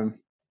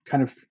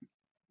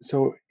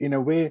so in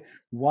a way,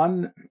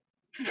 one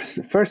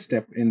first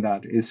step in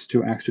that is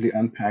to actually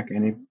unpack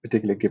any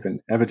particular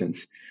given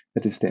evidence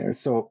that is there.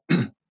 So,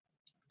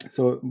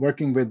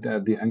 working with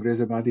the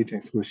Angrezabadi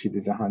text,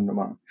 Khurshid Jahan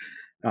Numa.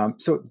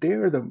 So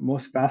there, the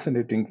most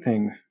fascinating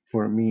thing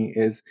for me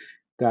is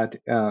that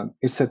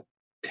it's a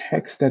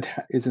text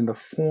that is in the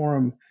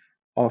form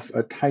of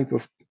a type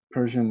of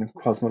Persian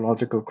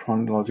cosmological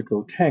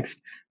chronological text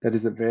that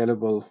is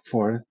available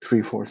for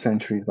 3-4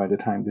 centuries by the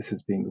time this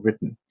is being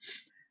written.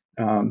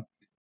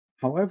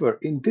 However,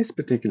 in this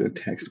particular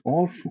text,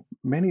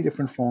 many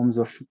different forms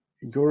of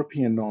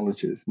European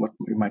knowledges, what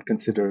we might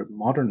consider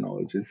modern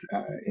knowledges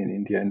in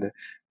India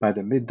by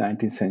the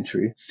mid-19th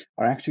century,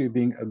 are actually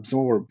being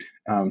absorbed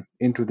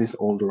into this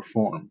older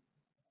form.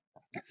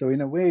 So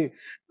in a way,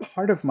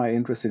 part of my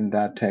interest in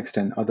that text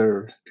and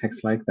other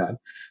texts like that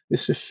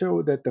is to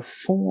show that the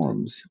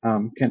forms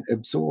can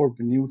absorb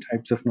new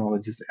types of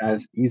knowledges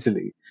as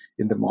easily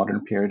in the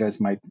modern period as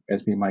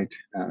we might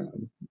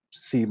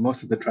see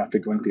most of the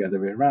traffic going the other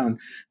way around,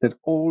 that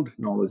old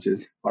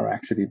knowledges are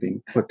actually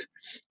being put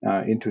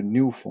into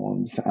new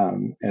forms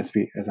as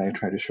I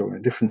try to show in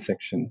a different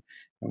section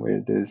where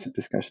there's a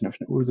discussion of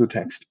an Urdu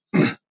text.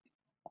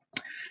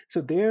 So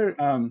there,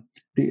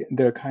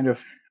 the kind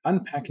of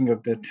unpacking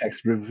of the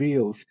text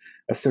reveals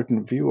a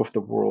certain view of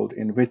the world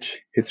in which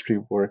history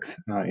works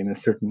in a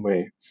certain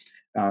way.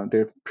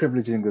 They're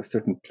privileging of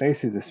certain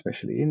places,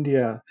 especially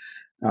India.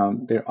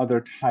 There are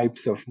other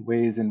types of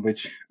ways in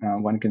which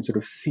one can sort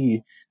of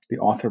see the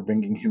author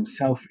bringing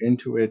himself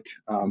into it.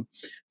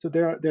 So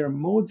there are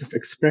modes of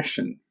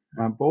expression,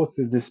 both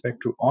with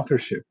respect to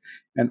authorship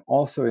and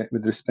also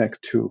with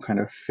respect to kind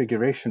of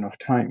figuration of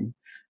time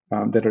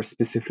that are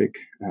specific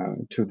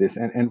to this.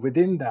 And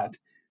within that,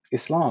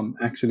 Islam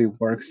actually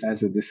works as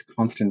this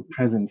constant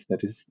presence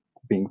that is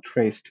being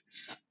traced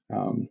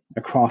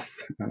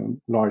across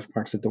large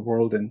parts of the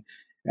world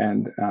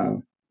and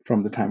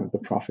from the time of the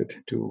Prophet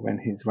to when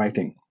he's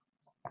writing.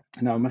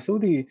 Now,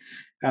 Masudi,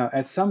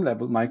 at some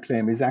level, my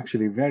claim is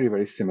actually very,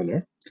 very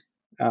similar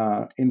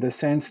in the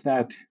sense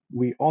that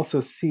we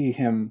also see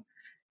him,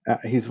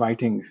 he's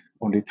writing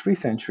only 3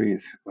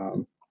 centuries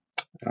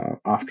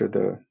after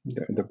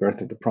the birth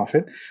of the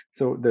Prophet.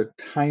 So the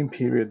time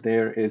period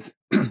there is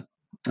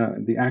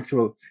the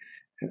actual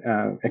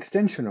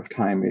extension of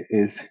time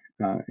is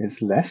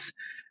less,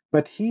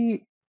 but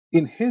he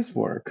in his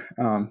work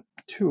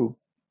too,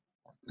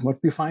 what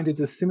we find is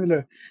a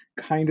similar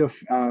kind of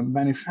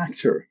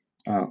manufacture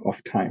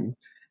of time.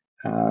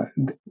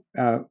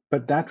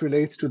 But that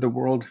relates to the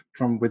world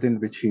from within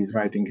which he's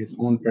writing, his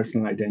own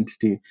personal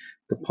identity,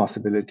 the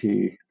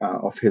possibility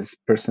of his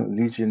personal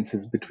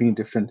allegiances between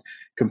different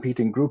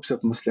competing groups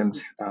of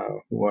Muslims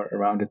who are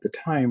around at the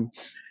time.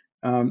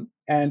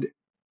 And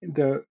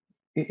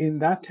in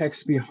that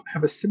text, we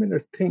have a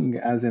similar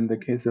thing as in the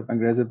case of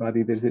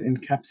Angrezabadi. There's an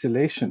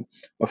encapsulation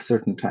of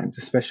certain times.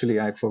 Especially,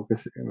 I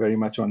focus very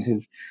much on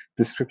his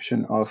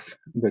description of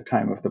the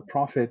time of the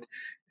Prophet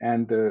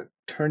and the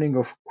turning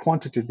of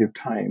quantitative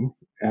time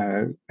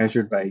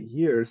measured by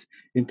years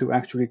into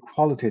actually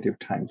qualitative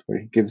times, where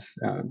he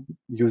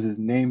uses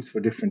names for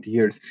different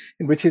years,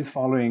 in which he's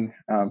following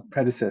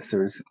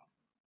predecessors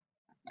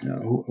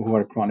who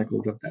are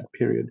chronicles of that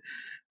period.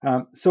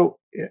 So,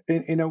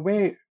 in a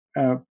way,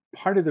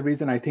 part of the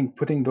reason I think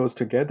putting those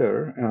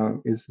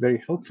together is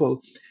very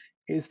helpful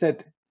is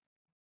that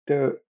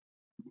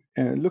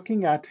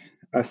looking at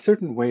a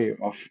certain way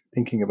of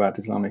thinking about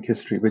Islamic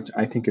history, which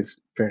I think is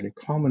fairly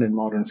common in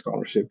modern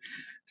scholarship,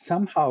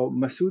 somehow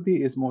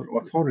Masudi is more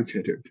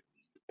authoritative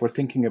for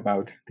thinking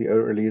about the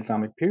early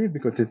Islamic period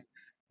because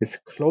it's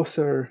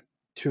closer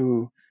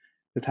to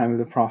the time of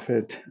the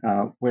Prophet,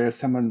 whereas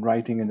someone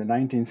writing in the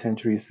 19th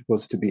century is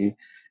supposed to be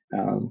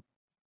um,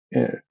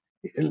 uh,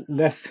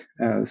 less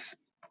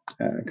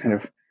kind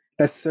of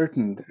less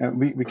certain.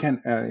 We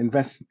can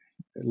invest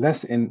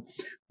less in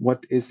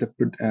what is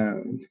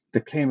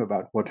the claim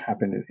about what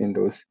happened in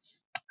those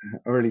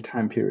early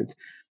time periods.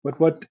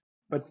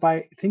 But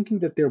by thinking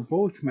that they're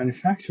both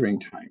manufacturing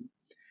time,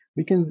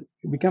 we can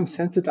become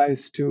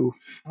sensitized to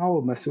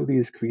how Masudi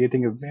is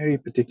creating a very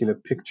particular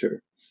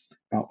picture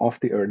of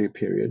the early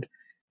period,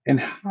 and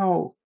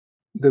how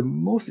the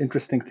most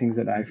interesting things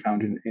that I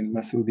found in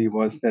Masudi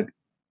was that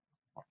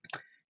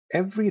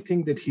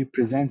everything that he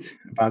presents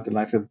about the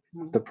life of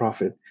the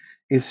Prophet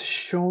is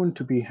shown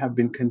to have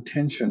been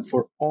contention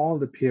for all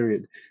the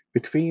period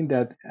between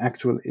that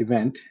actual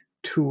event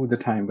to the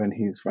time when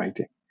he's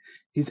writing.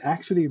 He's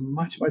actually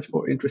much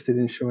more interested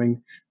in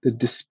showing the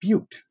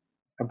dispute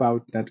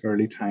about that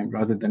early time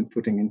rather than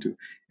putting into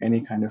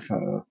any kind of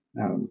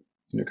kind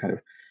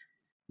of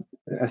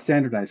a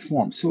standardized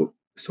form. So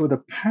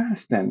the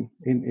past then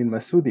in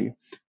Masudi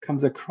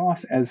comes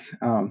across as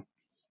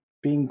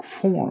being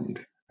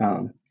formed.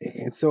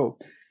 And so,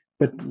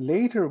 but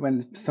later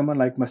when someone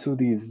like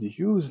Masudi is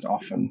used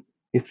often,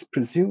 it's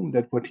presumed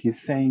that what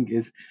he's saying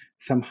is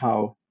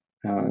somehow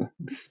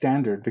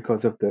standard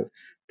because of the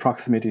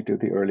proximity to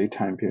the early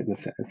time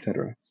periods,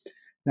 etc.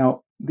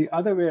 Now, the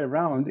other way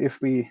around, if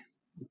we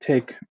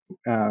take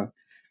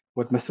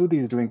what Masudi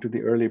is doing to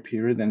the early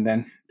period and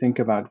then think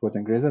about what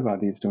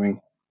Angrezabadi is doing,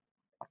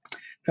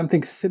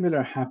 something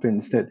similar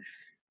happens, that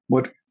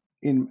what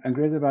in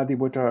Angrezabadi,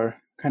 what are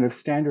kind of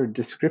standard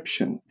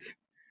descriptions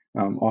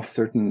of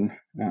certain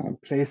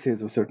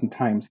places or certain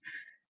times,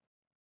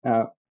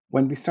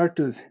 when we start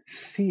to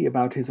see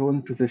about his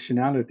own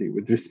positionality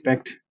with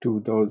respect to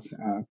those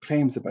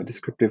claims about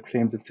descriptive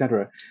claims,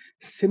 etc.,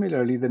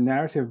 similarly, the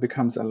narrative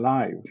becomes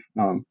alive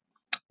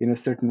in a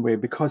certain way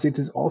because it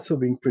is also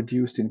being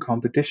produced in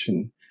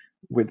competition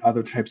with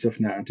other types of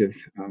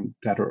narratives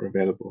that are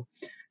available.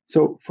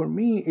 So for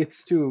me,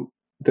 it's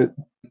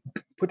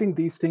putting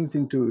these things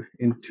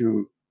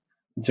into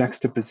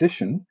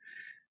juxtaposition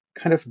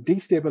kind of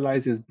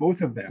destabilizes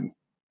both of them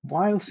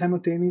while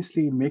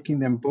simultaneously making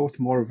them both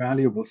more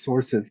valuable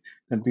sources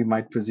than we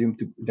might presume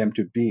them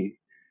to be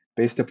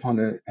based upon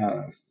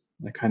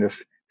a kind of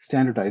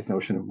standardized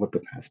notion of what the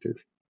past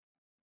is.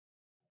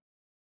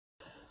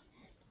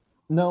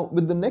 Now,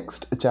 with the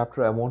next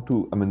chapter, I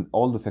mean,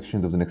 all the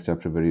sections of the next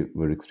chapter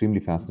were extremely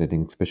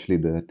fascinating, especially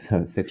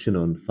that section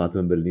on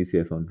Fatima Belnisi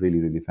I found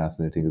really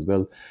fascinating as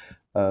well.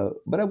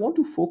 But I want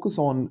to focus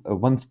on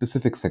one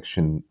specific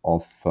section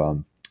of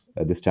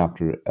this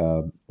chapter.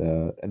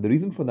 And the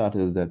reason for that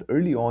is that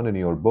early on in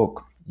your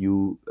book,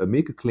 you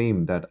make a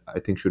claim that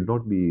I think should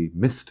not be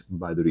missed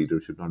by the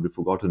reader, should not be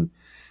forgotten,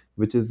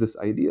 which is this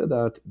idea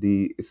that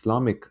the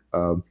Islamic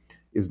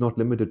is not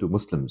limited to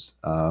Muslims,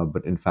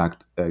 but in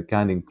fact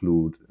can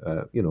include,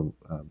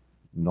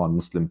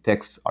 non-Muslim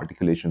texts,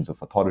 articulations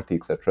of authority,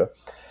 etc.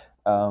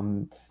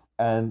 And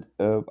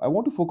I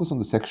want to focus on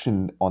the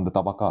section on the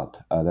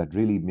tabakat that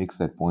really makes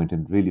that point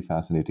in really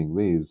fascinating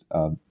ways.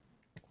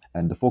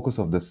 And the focus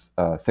of this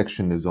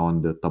section is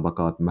on the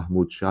tabakat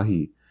Mahmud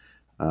Shahi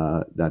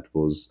that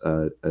was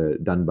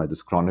done by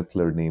this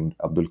chronicler named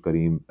Abdul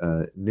Karim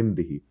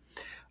Nimdihi.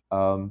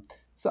 Um,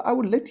 so I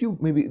would let you,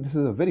 maybe this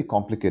is a very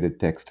complicated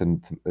text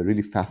and a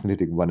really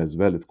fascinating one as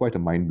well. It's quite a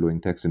mind-blowing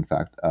text, in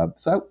fact. I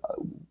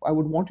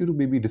would want you to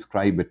maybe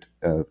describe it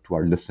to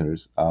our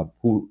listeners,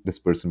 who this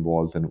person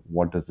was and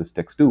what does this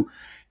text do,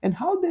 and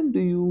how then do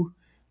you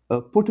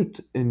put it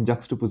in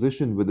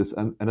juxtaposition with this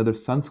another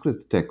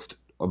Sanskrit text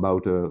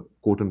about a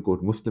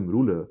quote-unquote Muslim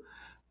ruler,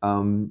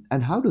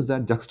 and how does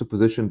that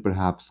juxtaposition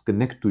perhaps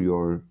connect to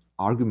your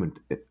argument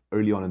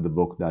early on in the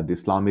book that the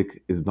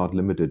Islamic is not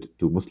limited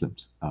to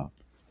Muslims?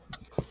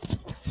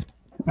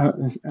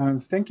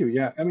 Thank you.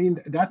 Yeah, I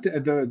mean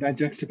that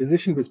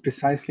juxtaposition was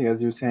precisely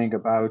as you're saying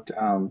about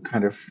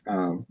kind of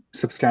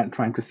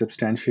trying to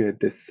substantiate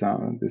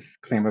this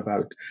claim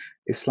about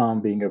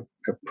Islam being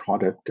a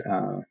product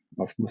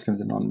of Muslims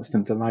and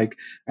non-Muslims alike.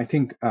 I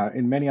think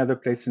in many other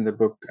places in the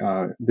book,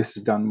 this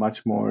is done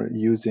much more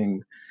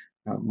using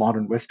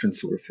modern Western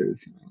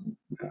sources,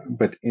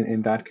 but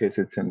in that case,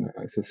 it's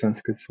a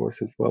Sanskrit source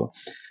as well.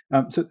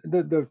 So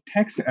the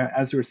text,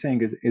 as you were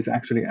saying, is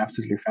actually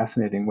absolutely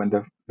fascinating. When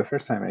the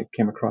first time I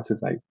came across it,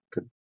 I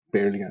could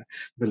barely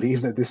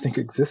believe that this thing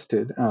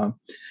existed. And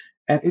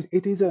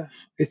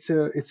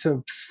it's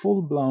a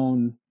full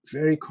blown,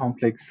 very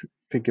complex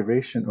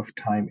figuration of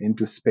time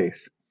into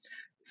space.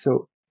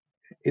 So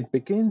it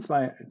begins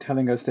by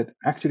telling us that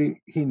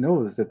actually he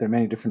knows that there are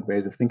many different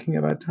ways of thinking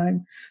about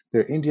time.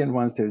 There are Indian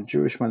ones, there's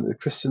Jewish ones, there's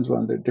Christian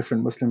ones, there are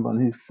different Muslim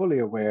ones. He's fully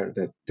aware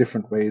that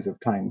different ways of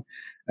time,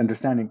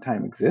 understanding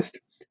time exist.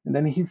 And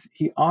then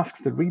he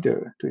asks the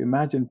reader to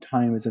imagine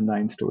time as a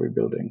 9-story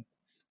building,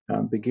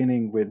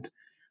 beginning with,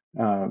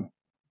 and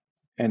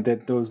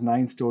that those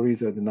 9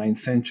 stories are the 9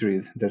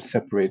 centuries that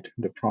separate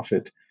the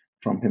Prophet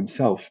from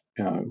himself,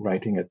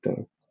 writing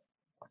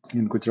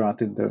in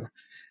Gujarat in the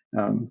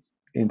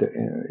in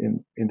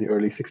the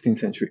early 16th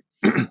century.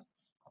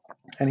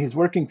 And he's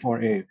working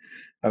for a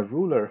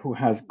ruler who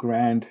has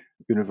grand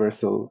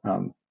universal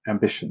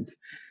ambitions,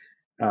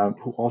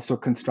 who also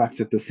constructs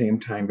at the same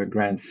time a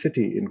grand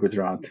city in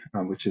Gujarat,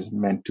 which is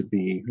meant to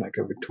be like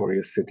a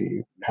victorious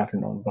city,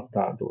 patterned on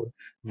Baghdad or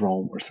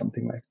Rome or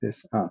something like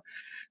this.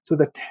 So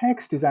the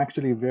text is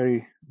actually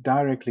very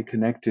directly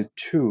connected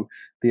to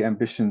the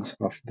ambitions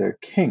of the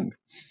king.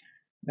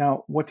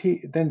 Now, what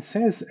he then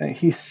says,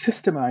 he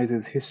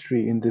systemizes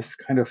history in this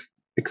kind of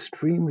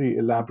extremely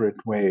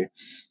elaborate way,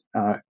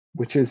 uh,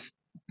 which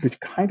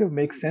kind of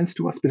makes sense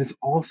to us, but it's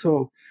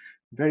also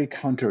very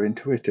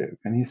counterintuitive.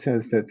 And he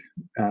says that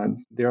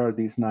there are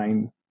these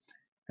nine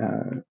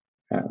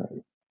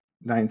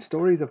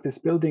stories of this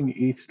building.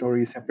 Each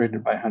story is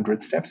separated by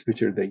 100 steps,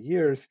 which are the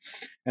years.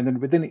 And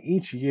then within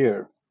each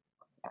year,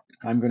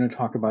 I'm going to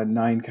talk about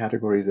 9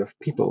 categories of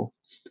people.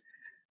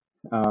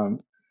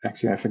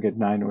 Actually, I forget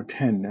 9 or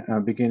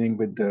 10, beginning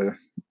with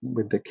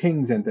the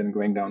kings and then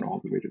going down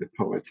all the way to the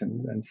poets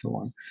and so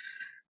on.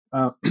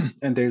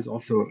 And there's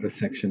also a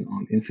section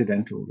on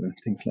incidentals and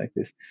things like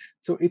this.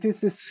 So it is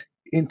this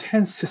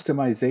intense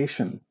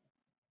systemization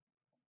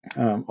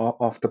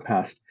of the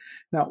past.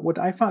 Now, what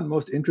I found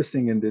most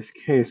interesting in this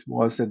case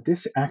was that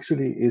this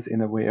actually is,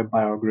 in a way, a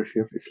biography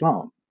of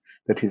Islam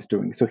that he's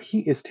doing. So he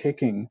is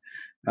taking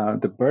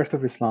the birth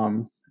of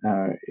Islam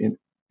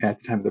at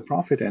the time of the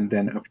Prophet and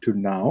then up to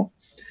now,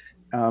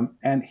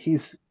 and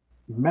he's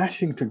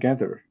mashing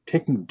together,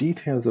 taking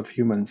details of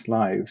humans'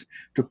 lives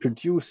to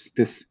produce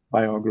this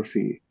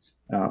biography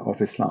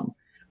of Islam.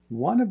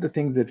 One of the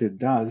things that it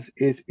does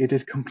is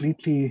it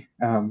completely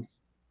kind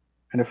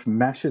of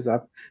mashes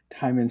up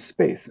time and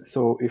space.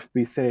 So if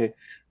we say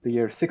the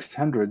year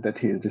 600 that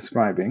he is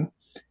describing,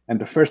 and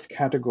the first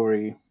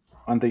category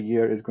on the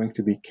year is going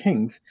to be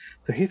kings,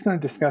 so he's going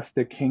to discuss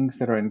the kings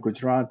that are in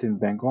Gujarat, in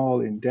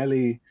Bengal, in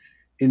Delhi,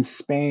 in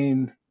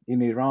Spain,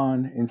 in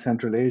Iran, in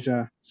Central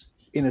Asia,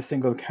 in a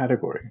single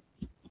category.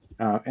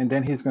 And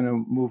then he's going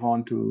to move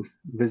on to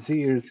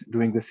viziers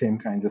doing the same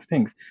kinds of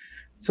things.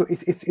 So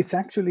it's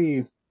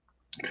actually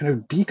kind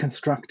of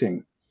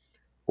deconstructing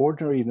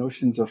ordinary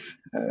notions of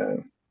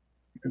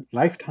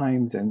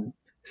lifetimes and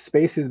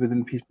spaces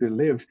within people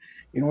live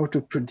in order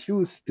to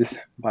produce this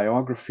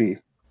biography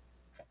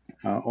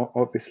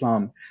of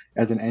Islam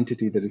as an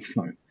entity that is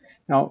flowing.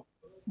 Now,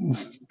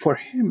 for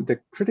him, the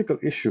critical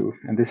issue,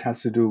 and this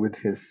has to do with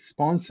his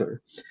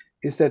sponsor,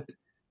 is that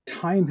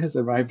time has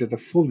arrived at a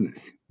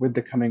fullness with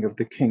the coming of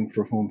the king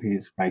for whom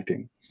he's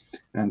writing.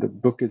 And the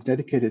book is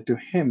dedicated to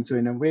him. So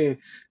in a way,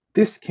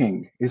 this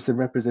king is the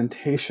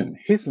representation,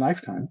 his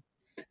lifetime,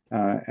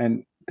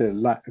 and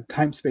the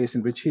time space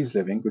in which he's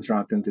living,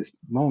 Gujarat in this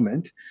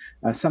moment,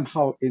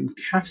 somehow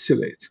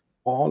encapsulates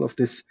all of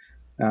this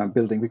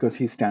building because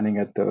he's standing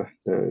at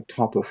the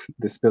top of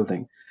this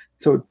building.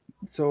 So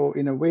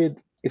in a way,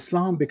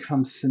 Islam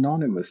becomes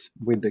synonymous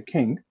with the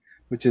king,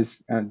 which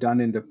is done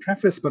in the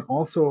preface, but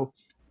also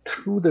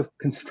through the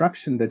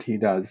construction that he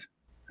does,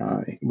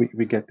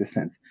 we get this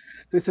sense.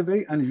 So it's a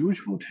very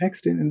unusual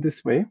text in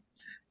this way,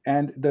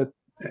 and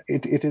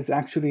it is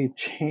actually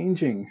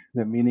changing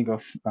the meaning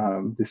of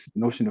this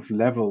notion of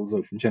levels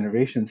of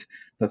generations,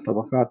 the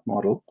Tabaqat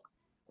model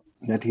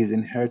that he's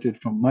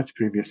inherited from much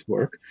previous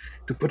work,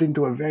 to put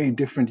into a very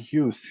different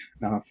use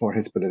for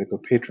his political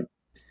patron.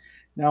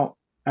 Now,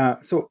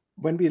 so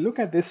when we look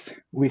at this,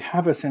 we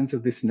have a sense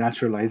of this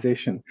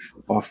naturalization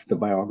of the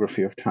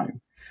biography of time.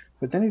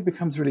 But then it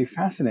becomes really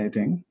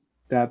fascinating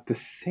that the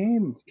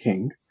same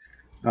king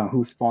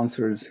who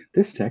sponsors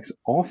this text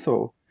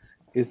also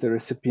is the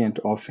recipient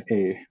of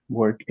a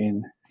work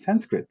in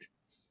Sanskrit,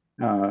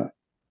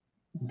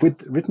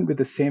 written with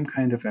the same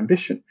kind of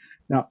ambition.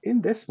 Now,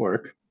 in this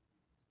work,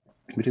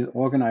 which is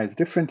organized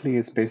differently,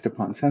 is based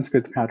upon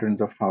Sanskrit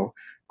patterns of how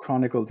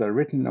chronicles are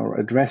written or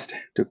addressed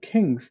to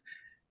kings,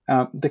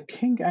 the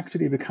king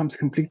actually becomes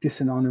completely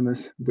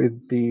synonymous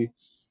with the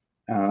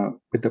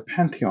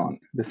pantheon,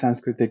 the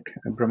Sanskritic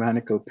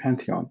Brahmanical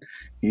pantheon.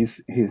 He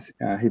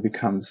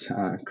becomes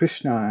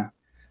Krishna.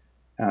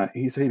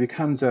 He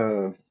becomes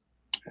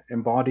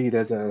embodied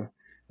as a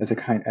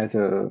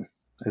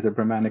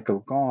Brahmanical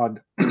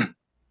god,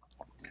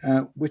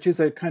 which is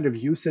a kind of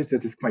usage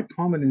that is quite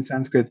common in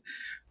Sanskrit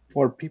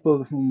for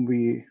people whom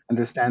we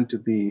understand to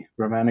be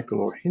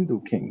Brahmanical or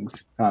Hindu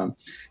kings,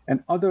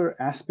 and other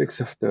aspects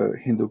of the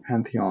Hindu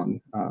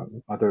pantheon,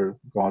 other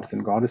gods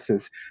and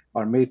goddesses,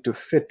 are made to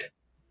fit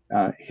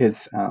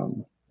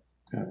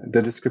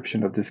the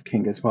description of this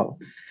king as well.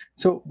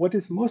 So what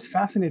is most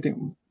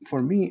fascinating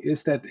for me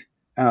is that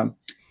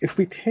if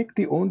we take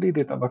the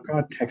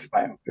Tabaqat text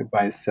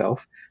by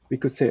itself, we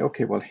could say,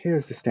 okay, well,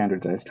 here's the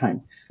standardized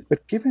time.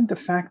 But given the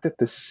fact that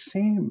the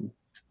same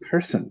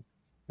person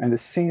and the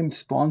same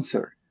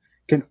sponsor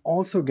can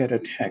also get a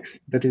text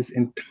that is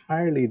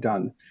entirely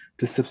done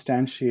to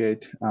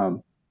substantiate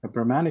a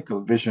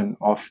Brahmanical vision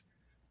of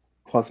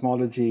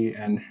cosmology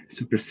and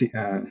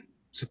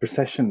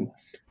supersession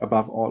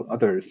above all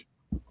others,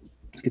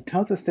 it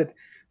tells us that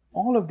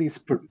all of these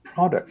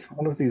products,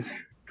 all of these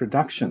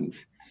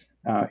productions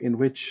in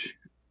which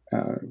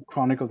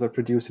chronicles are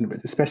produced,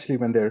 especially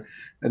when they're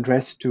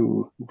addressed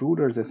to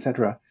rulers,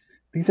 etc.,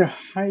 these are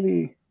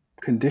highly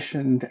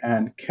conditioned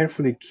and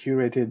carefully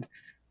curated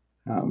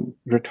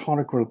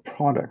rhetorical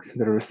products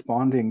that are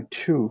responding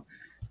to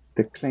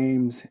the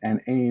claims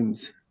and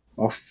aims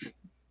of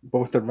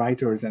both the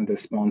writers and the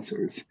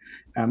sponsors.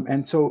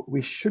 And so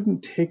we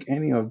shouldn't take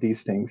any of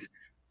these things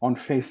on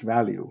face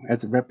value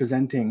as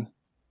representing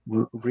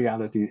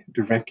reality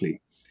directly.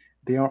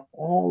 They are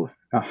all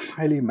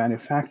highly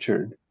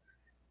manufactured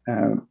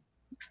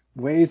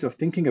ways of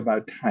thinking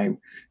about time.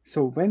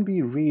 So when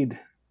we read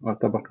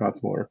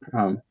Tabaqat work,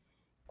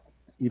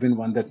 even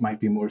one that might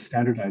be more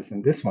standardized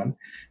than this one,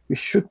 we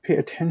should pay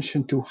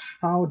attention to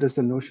how does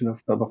the notion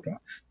of tabaqa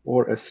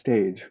or a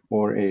stage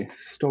or a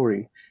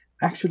story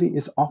actually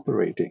is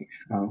operating.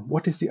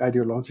 What is the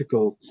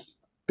ideological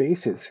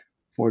basis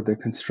for the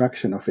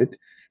construction of it?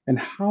 And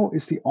how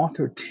is the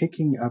author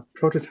taking a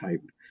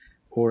prototype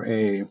or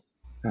a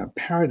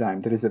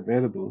paradigm that is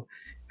available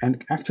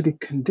and actually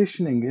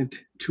conditioning it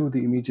to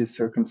the immediate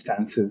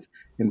circumstances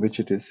in which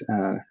it is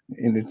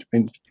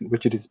in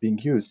which it is being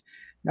used.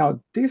 Now,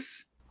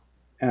 this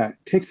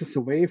takes us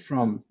away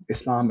from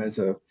Islam as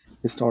a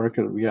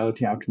historical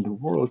reality out in the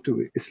world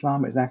to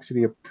Islam as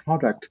actually a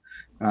product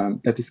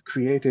that is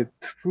created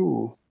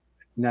through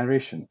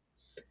narration.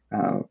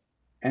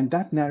 And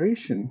that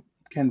narration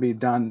can be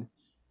done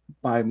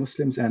by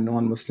Muslims and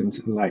non-Muslims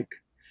alike.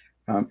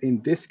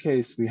 In this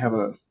case, we have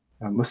a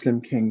Muslim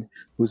king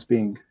who's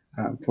being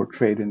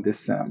portrayed in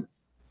this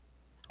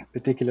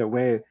particular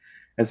way.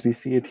 As we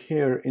see it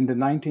here in the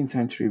 19th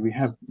century, we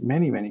have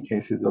many, many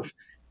cases of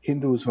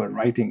Hindus who are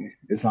writing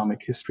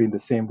Islamic history in the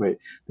same way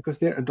because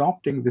they're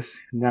adopting this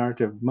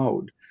narrative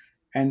mode.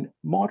 And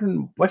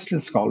modern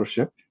Western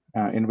scholarship,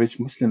 in which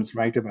Muslims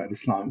write about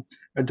Islam,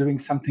 are doing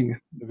something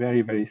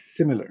very, very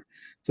similar.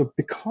 So,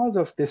 because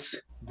of this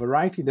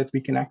variety that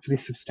we can actually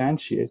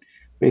substantiate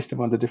based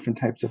upon the different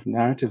types of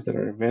narratives that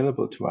are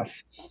available to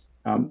us,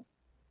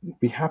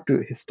 we have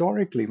to,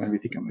 historically, when we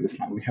think about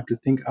Islam, we have to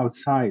think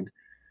outside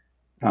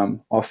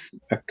of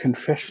a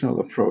confessional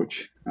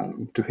approach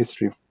to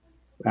history,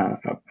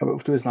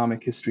 to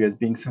Islamic history as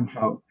being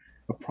somehow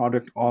a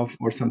product of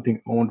or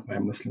something owned by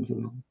Muslims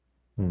alone.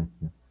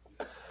 Mm-hmm.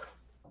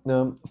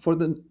 For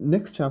the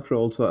next chapter,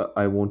 also,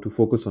 I want to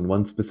focus on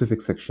one specific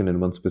section and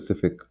one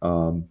specific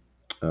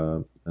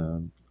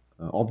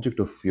object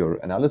of your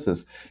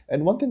analysis.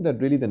 And one thing that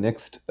really the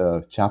next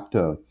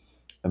chapter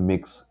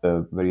makes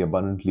very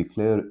abundantly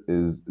clear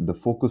is the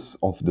focus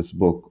of this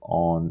book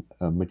on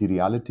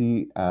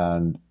materiality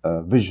and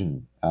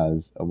vision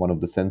as one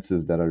of the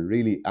senses that are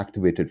really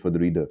activated for the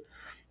reader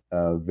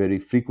very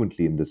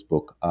frequently in this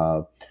book.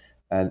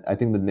 And I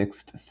think the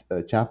next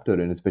chapter,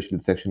 and especially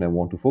the section I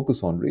want to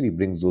focus on, really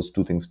brings those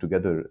two things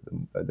together.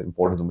 The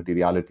importance of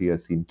materiality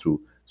as seen through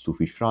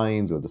Sufi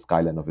shrines or the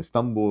skyline of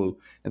Istanbul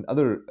and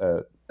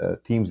other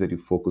themes that you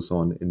focus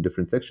on in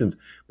different sections.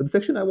 But the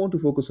section I want to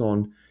focus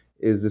on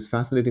is this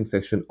fascinating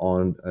section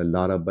on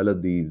Lara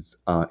Baladi's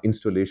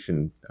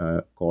installation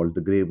called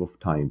The Grave of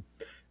Time.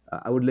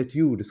 I would let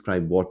you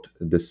describe what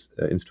this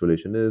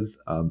installation is.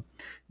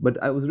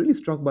 But I was really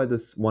struck by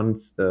this one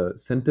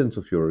sentence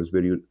of yours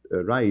where you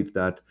write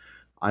that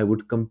I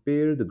would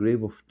compare the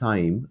grave of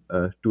time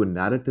to a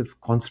narrative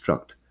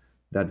construct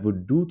that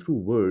would do through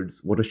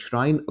words what a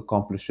shrine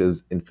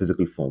accomplishes in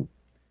physical form.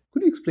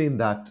 Could you explain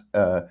that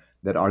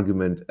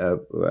argument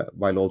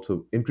while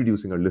also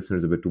introducing our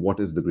listeners a bit to what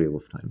is the grave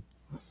of time?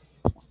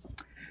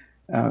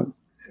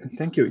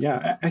 Thank you.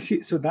 Yeah,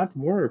 actually, so that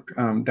work,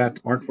 that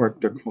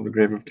artwork that called The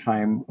Grave of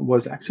Time,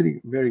 was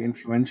actually very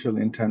influential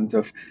in terms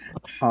of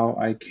how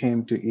I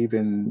came to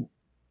even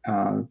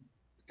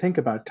think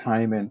about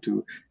time and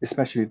to,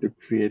 especially to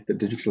create the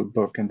digital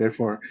book, and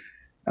therefore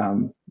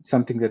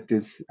something that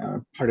is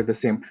part of the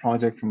same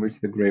project from which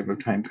The Grave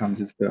of Time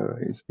comes is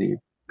the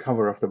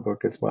cover of the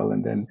book as well,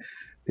 and then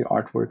the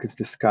artwork is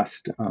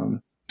discussed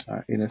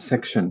in a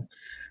section.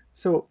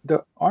 So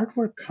the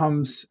artwork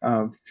comes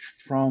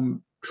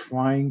from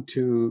trying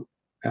to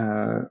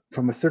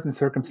from a certain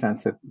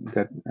circumstance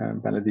that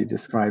Baladi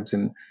describes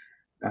in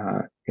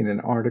an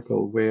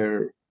article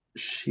where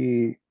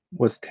she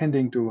was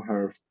tending to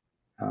her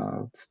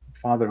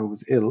father who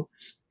was ill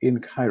in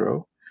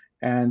Cairo,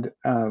 and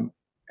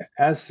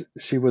as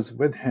she was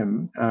with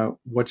him,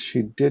 what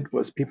she did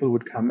was people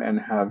would come and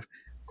have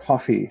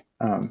coffee.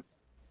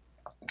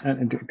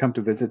 And to come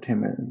to visit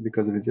him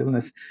because of his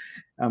illness.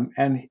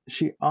 And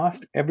she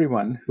asked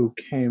everyone who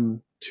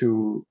came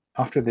to,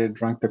 after they had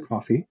drunk the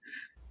coffee,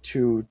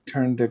 to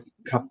turn the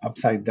cup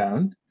upside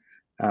down,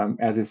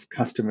 as is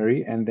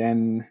customary, and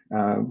then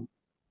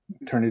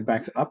turn it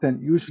back up.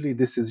 And usually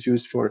this is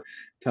used for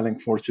telling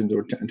fortunes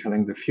or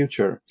telling the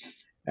future.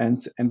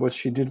 And what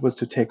she did was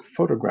to take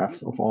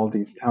photographs of all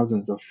these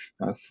thousands of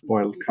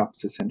spoiled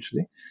cups,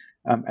 essentially,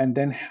 and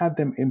then had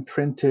them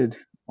imprinted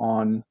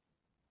on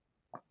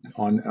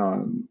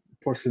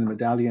porcelain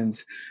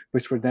medallions,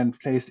 which were then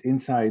placed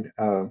inside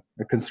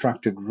a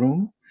constructed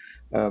room.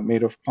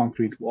 made of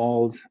concrete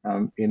walls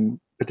in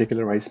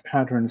particularized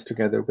patterns,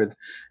 together with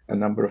a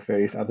number of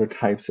various other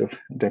types of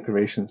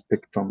decorations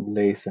picked from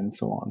lace and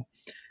so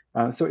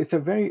on. So it's a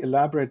very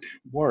elaborate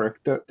work.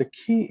 The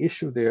key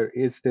issue there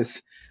is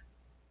this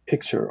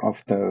picture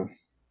of the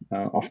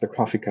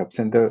coffee cups,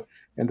 and the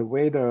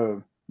way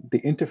the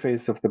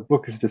interface of the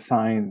book is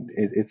designed.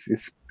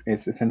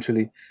 It's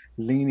essentially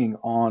leaning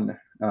on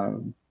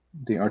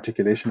the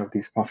articulation of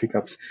these coffee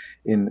cups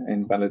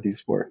in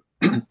Baladi's work.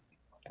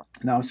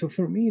 Now, so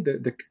for me,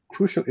 the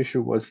crucial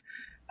issue was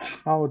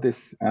how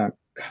this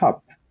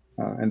cup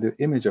and the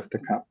image of the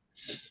cup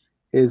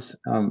is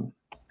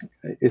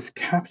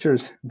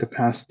captures the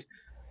past,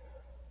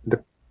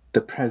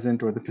 the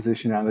present, or the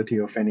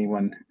positionality of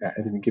anyone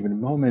at any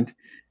given moment,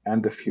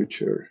 and the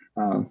future,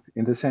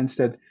 in the sense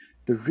that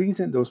the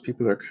reason those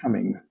people are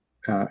coming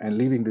and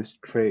leaving this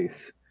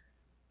trace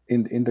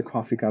in the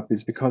coffee cup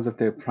is because of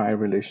their prior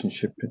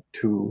relationship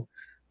to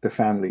the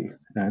family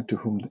to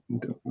whom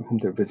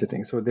they're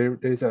visiting. So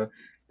there's an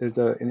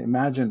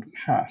imagined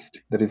past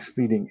that is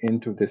feeding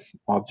into this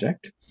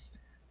object.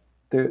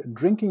 The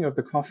drinking of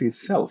the coffee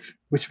itself,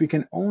 which we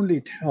can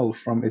only tell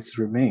from its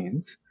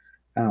remains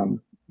in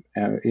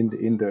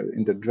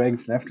the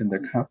dregs left in the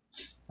cup,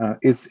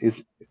 is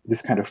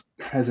this kind of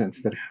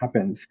presence that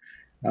happens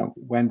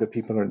when the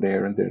people are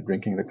there and they're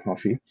drinking the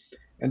coffee.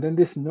 And then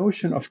this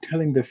notion of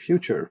telling the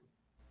future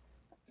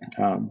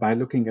by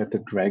looking at the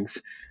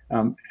dregs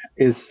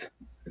is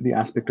the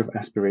aspect of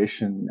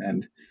aspiration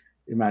and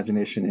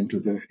imagination into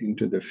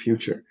the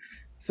future.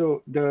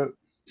 So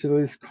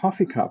this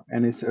coffee cup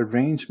and its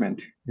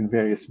arrangement in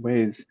various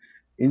ways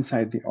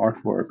inside the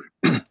artwork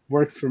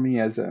works for me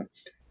as a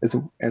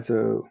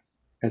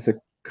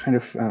kind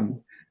of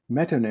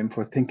metonym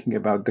for thinking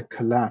about the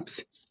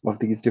collapse of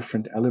these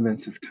different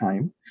elements of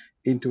time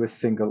into a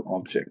single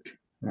object.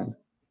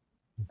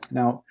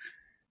 Now,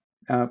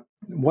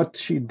 what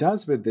she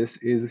does with this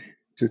is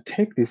to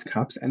take these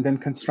cups and then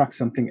construct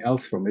something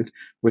else from it,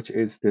 which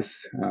is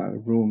this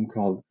room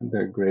called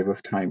the Grave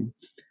of Time.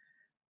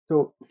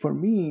 So for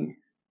me,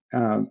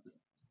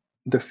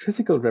 the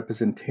physical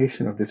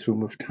representation of this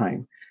room of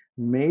time,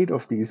 made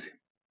of these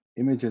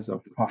images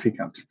of coffee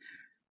cups,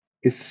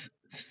 is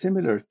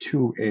similar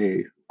to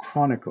a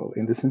chronicle,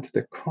 in the sense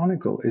that the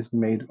chronicle is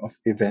made of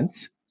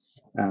events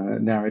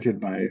narrated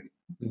by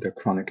the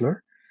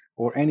chronicler,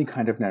 or any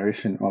kind of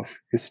narration of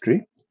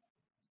history.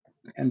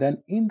 And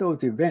then in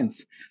those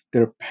events,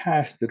 there are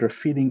pasts that are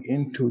feeding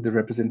into the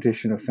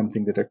representation of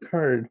something that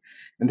occurred,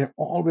 and they're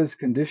always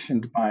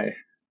conditioned by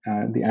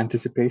the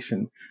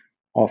anticipation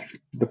of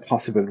the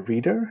possible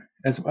reader,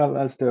 as well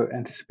as the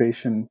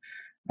anticipation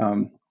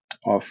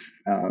of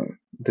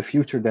the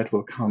future that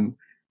will come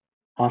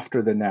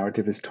after the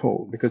narrative is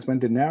told. Because when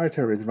the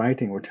narrator is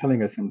writing or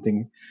telling us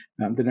something,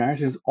 the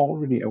narrator is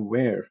already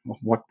aware of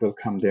what will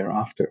come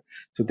thereafter.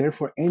 So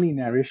therefore, any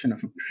narration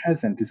of a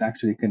present is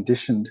actually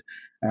conditioned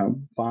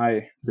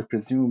by the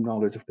presumed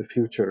knowledge of the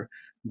future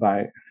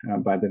by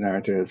the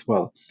narrator as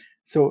well.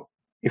 So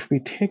if we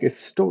take a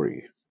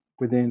story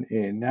within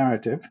a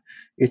narrative,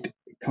 it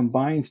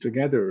combines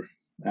together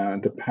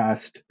the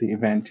past, the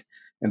event,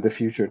 and the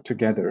future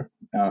together.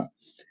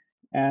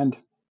 And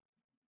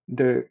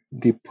the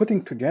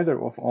putting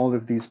together of all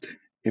of these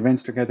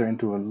events together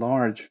into a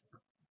large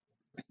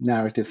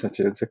narrative, such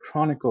as a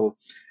chronicle,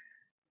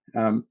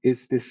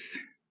 is this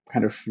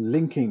kind of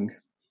linking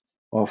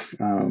of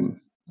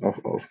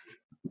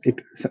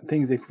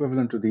things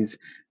equivalent to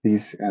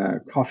these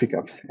coffee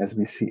cups, as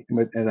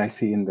I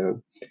see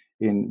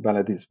in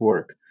Baladi's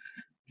work.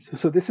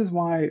 So this is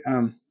why,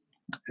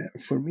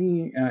 for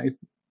me,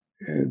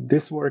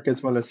 this work,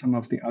 as well as some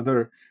of the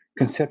other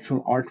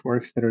conceptual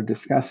artworks that are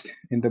discussed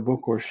in the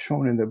book or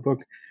shown in the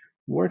book,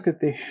 work that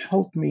they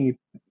help me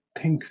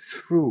think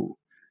through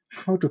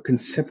how to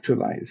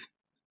conceptualize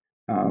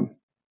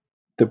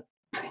the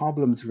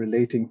problems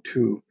relating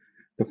to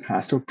the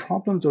past, or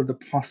problems or the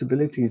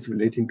possibilities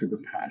relating to the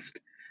past.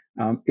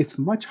 It's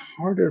much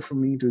harder for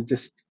me to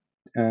just,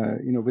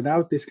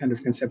 without this kind of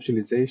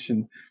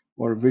conceptualization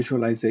or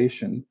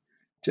visualization,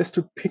 just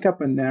to pick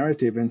up a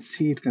narrative and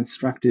see it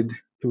constructed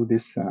through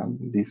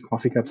these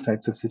coffee cups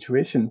types of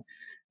situation.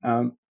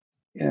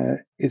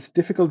 It's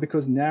difficult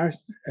because a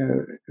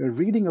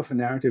reading of a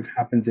narrative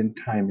happens in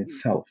time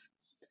itself,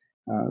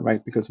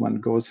 right? Because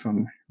one goes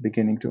from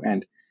beginning to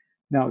end.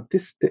 Now,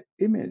 the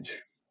image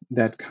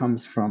that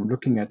comes from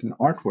looking at an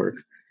artwork,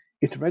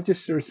 it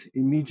registers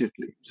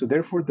immediately. So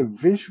therefore, the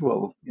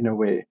visual, in a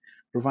way,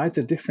 provides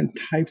a different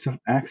types of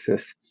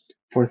access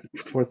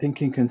for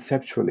thinking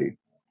conceptually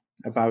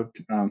about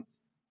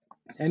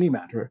any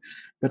matter.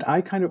 But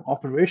I kind of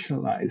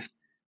operationalize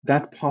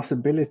that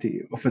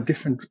possibility of a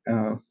different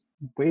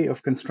way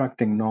of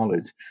constructing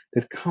knowledge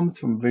that comes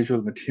from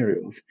visual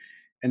materials,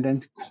 and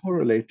then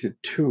correlate it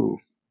to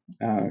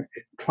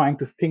trying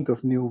to think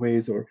of new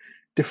ways or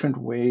different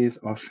ways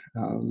of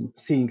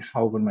seeing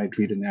how one might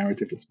read a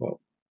narrative as well.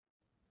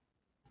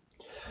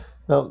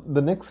 Now,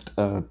 the next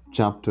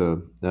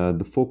chapter,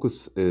 the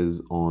focus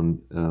is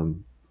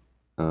on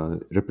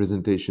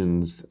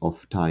representations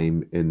of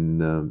time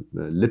in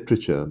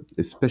literature,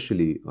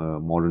 especially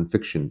modern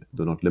fiction,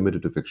 though not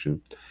limited to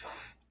fiction.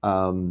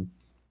 Um,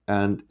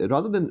 and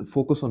rather than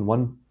focus on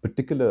one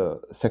particular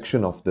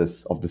section of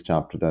this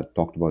chapter that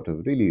talked about a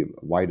really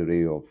wide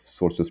array of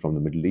sources from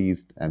the Middle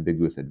East,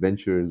 ambiguous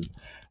adventures,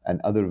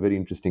 and other very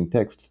interesting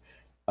texts,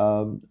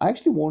 I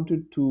actually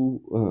wanted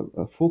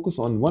to focus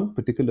on one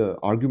particular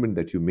argument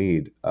that you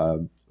made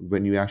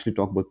when you actually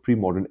talk about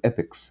pre-modern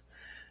epics.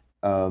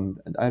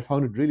 And I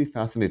found it really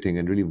fascinating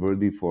and really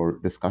worthy for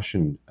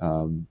discussion.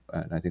 And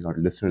I think our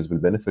listeners will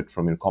benefit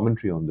from your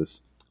commentary on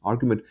this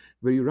argument,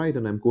 where you write,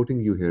 and I'm quoting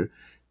you here,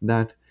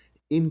 that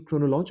in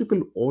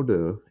chronological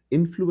order,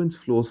 influence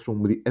flows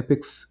from the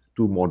epics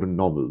to modern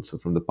novels, so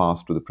from the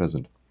past to the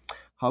present.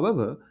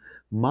 However,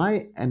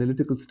 my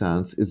analytical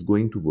stance is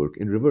going to work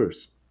in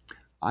reverse.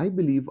 I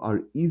believe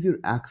our easier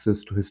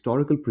access to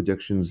historical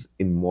projections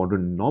in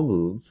modern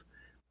novels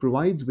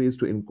provides ways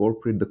to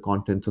incorporate the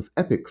contents of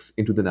epics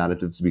into the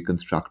narratives we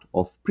construct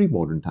of pre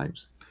modern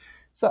times.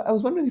 So I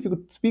was wondering if you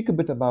could speak a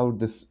bit about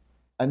this,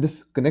 and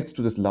this connects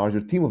to this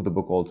larger theme of the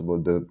book also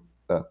about the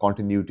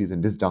continuities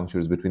and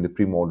disjunctures between the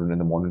pre modern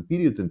and the modern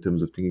periods in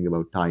terms of thinking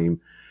about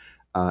time.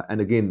 And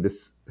again,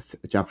 this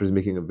chapter is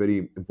making a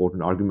very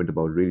important argument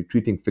about really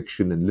treating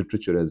fiction and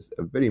literature as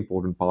a very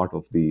important part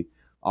of the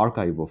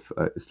archive of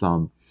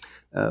Islam.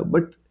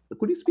 But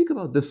could you speak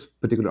about this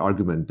particular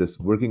argument, this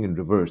working in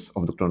reverse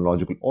of the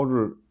chronological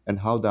order, and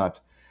how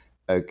that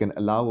can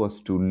allow us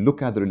to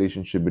look at the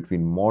relationship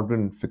between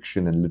modern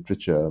fiction and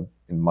literature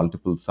in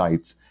multiple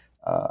sites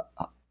uh,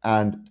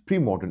 and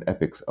pre-modern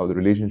epics, or the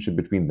relationship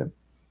between them?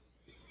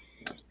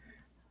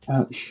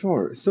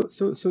 Sure. So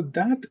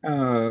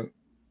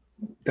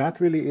that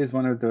really is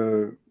one of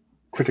the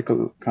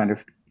critical kind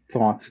of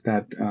thoughts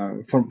that,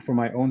 for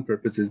my own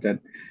purposes, that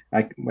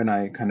when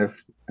I kind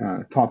of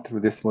thought through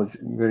this, was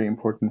very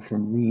important for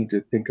me to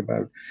think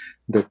about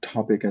the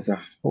topic as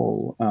a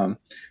whole.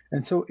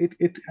 And so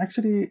it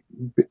actually,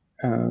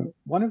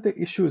 one of the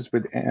issues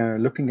with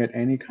looking at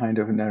any kind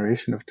of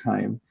narration of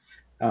time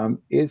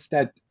is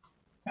that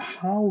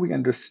how we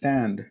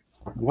understand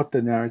what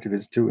the narrative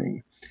is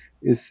doing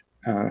is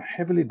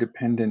heavily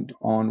dependent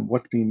on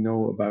what we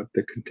know about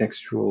the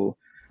contextual,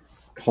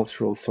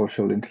 cultural,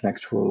 social,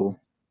 intellectual,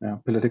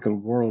 political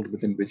world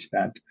within which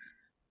that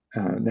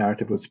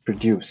narrative was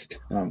produced.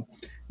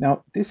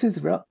 Now, this is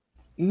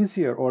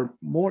easier or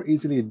more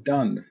easily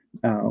done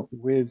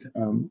with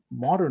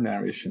modern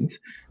narrations,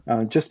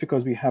 just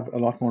because we have a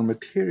lot more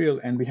material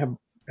and we have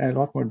a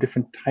lot more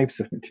different types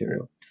of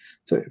material.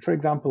 So, for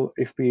example,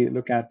 if we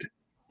look at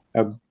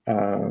a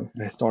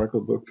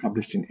historical book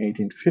published in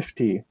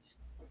 1850,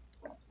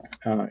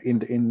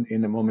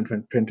 in the moment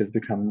when print has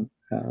become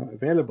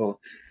available,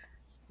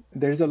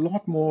 there's a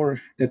lot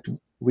more that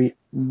we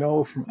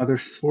know from other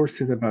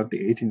sources about the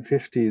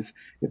 1850s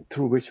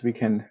through which we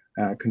can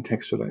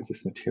contextualize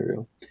this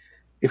material.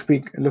 If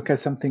we look at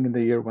something in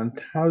the year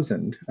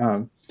 1000,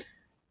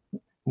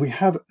 we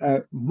have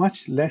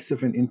much less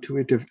of an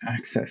intuitive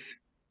access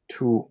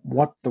to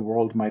what the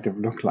world might have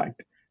looked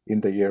like in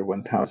the year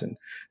 1000.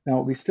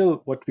 Now,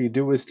 what we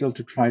do is still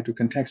to try to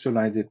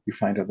contextualize it. We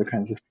find other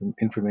kinds of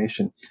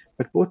information,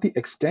 but both the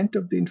extent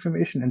of the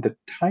information and the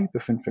type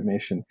of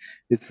information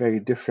is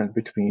very different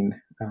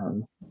between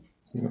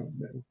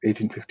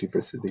 1850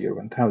 versus the year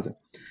 1000.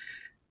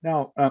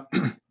 Now,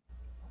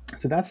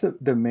 so that's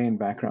the main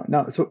background.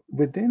 Now, so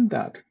within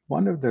that,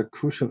 one of the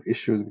crucial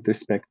issues with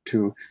respect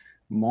to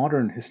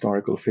modern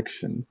historical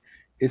fiction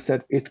is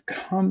that it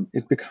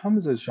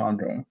becomes a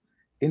genre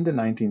in the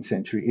 19th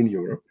century in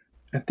Europe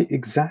at the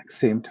exact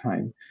same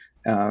time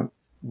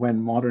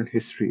when modern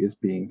history is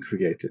being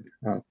created,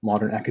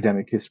 modern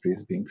academic history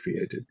is being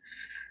created.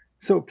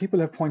 So people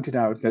have pointed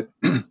out that,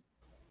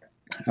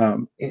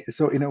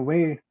 so in a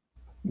way,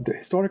 the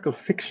historical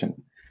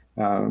fiction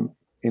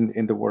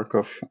in the work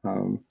of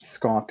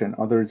Scott and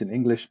others in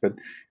English, but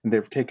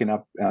they've taken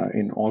up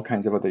in all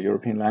kinds of other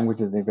European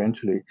languages, and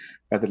eventually,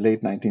 by the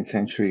late 19th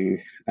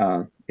century,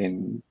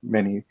 in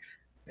many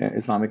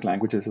Islamic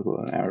languages as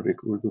well, Arabic,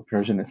 Urdu,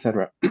 Persian,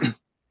 etc.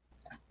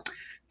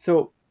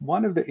 So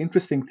one of the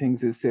interesting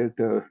things is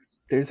that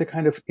there's a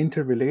kind of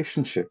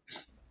interrelationship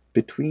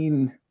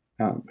between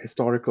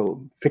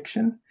historical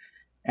fiction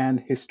and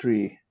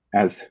history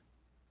as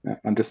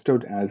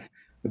understood as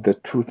the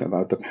truth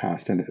about the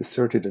past and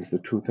asserted as the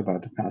truth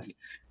about the past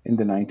in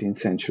the 19th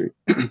century.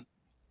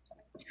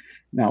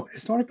 Now,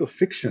 historical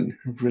fiction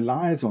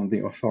relies on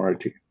the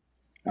authority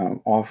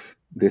of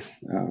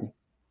this,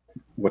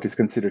 what is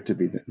considered to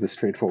be the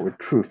straightforward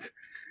truth.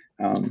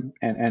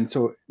 And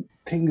so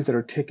things that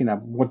are taken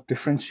up, what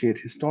differentiate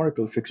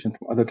historical fiction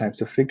from other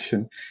types of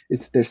fiction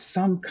is there's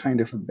some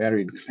kind of a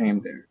buried claim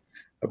there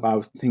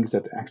about things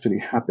that actually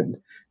happened.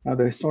 Now,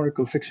 the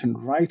historical fiction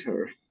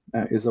writer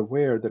is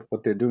aware that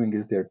what they're doing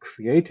is they're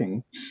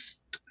creating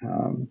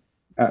an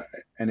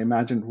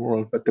imagined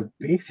world, but the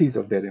bases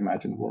of that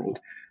imagined world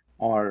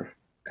are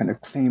kind of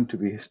claimed to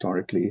be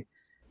historically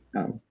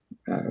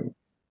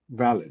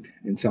valid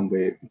in some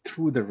way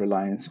through the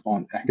reliance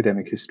on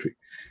academic history.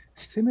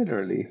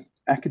 Similarly,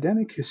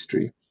 academic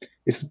history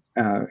is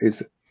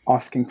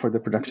asking for the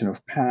production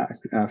of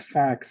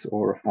facts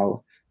or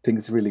how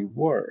things really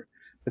were,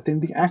 but then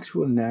the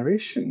actual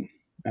narration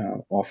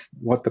of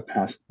what the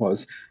past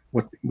was,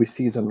 what we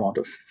see is a lot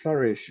of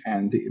flourish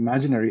and the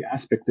imaginary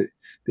aspect.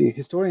 The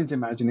historian's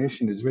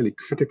imagination is really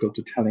critical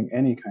to telling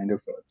any kind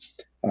of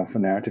a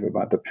narrative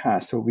about the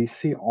past. So we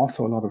see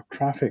also a lot of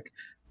traffic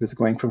that's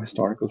going from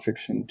historical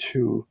fiction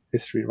to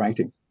history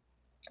writing.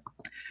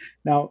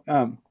 Now,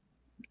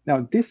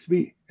 this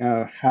we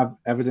have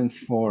evidence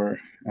for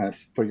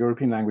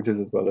European languages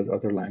as well as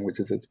other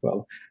languages as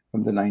well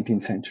from the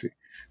 19th century.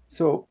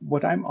 So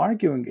what I'm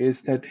arguing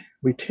is that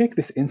we take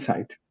this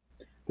insight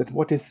that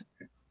what is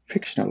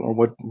fictional or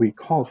what we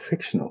call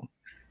fictional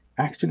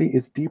actually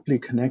is deeply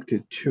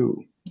connected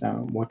to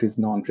what is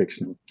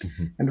non-fictional.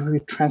 Mm-hmm. And we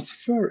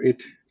transfer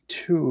it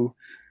to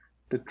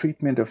the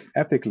treatment of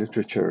epic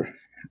literature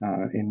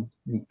in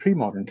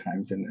pre-modern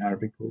times in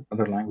Arabic or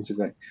other languages.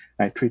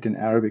 I treat in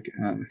Arabic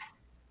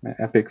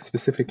epic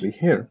specifically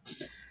here.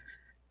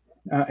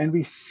 And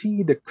we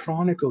see the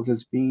chronicles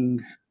as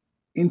being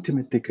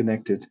intimately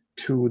connected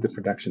to the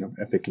production of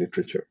epic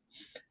literature.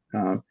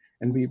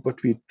 And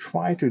what we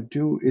try to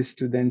do is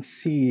to then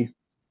see,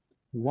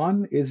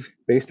 one is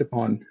based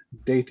upon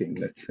dating,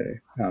 let's say,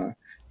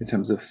 in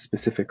terms of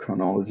specific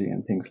chronology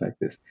and things like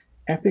this.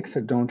 Epics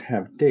don't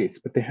have dates,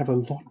 but they have a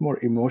lot more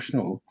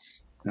emotional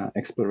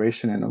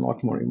exploration and a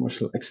lot more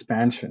emotional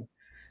expansion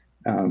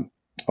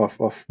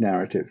of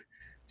narratives.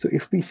 So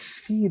if we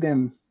see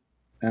them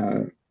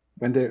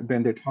when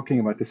they're talking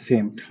about the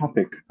same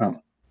topic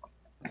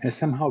as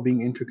somehow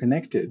being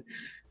interconnected,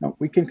 now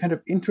we can kind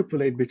of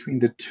interpolate between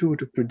the two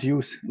to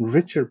produce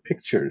richer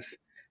pictures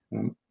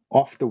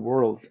of the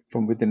worlds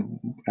from within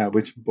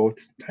which both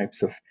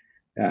types of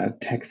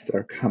texts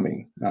are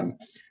coming.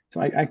 So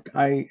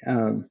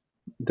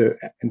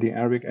the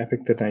Arabic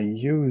epic that I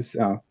use,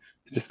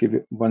 to just give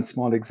you one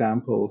small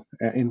example,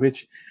 in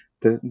which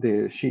the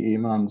Shi'i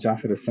Imam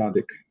Jafar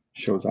as-Sadiq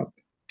shows up.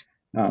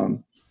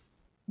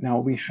 Now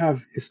we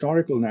have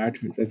historical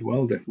narratives as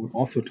well that we're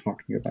also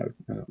talking about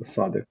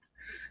Sadiq.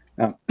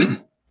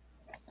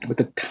 But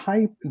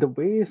the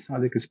way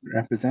Sadiq is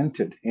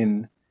represented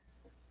in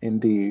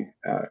the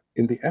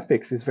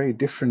epics is very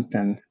different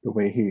than the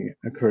way he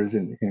occurs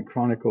in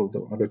chronicles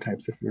or other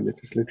types of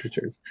religious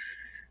literatures.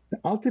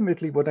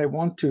 Ultimately, what I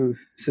want to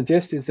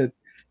suggest is that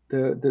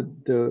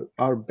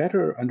our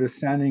better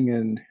understanding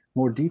and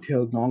more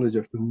detailed knowledge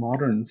of the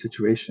modern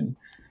situation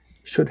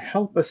should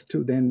help us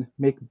to then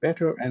make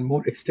better and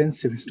more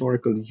extensive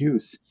historical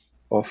use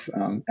of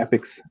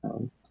epics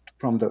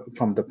from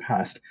the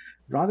past,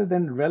 rather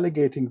than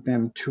relegating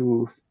them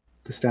to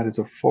the status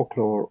of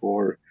folklore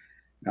or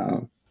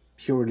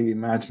purely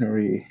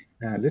imaginary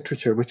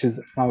literature, which is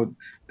how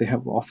they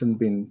have often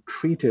been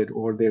treated,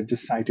 or they're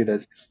just cited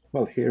as,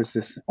 well, here's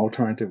this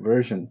alternative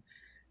version.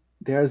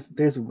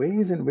 There's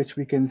ways in which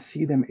we can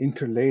see them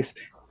interlaced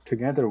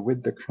together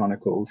with the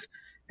chronicles.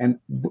 And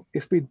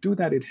if we do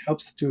that, it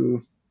helps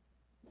to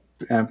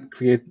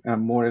create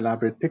more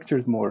elaborate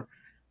pictures, more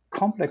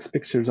complex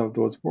pictures of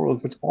those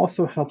worlds, but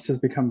also helps us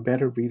become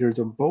better readers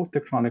of both the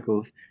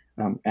chronicles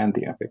and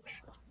the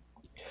epics.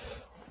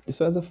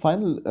 So as a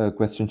final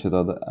question,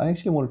 Shehzad, I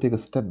actually want to take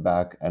a step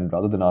back, and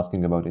rather than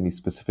asking about any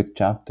specific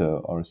chapter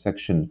or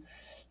section,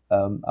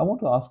 I want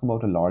to ask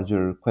about a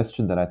larger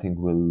question that I think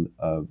will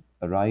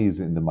arise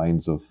in the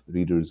minds of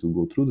readers who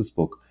go through this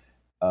book.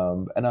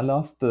 And I'll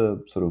ask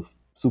the sort of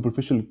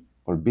superficial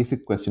or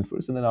basic question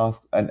first, and then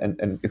ask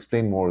and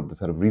explain more the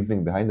sort of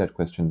reasoning behind that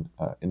question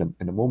in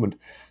a moment,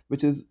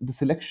 which is the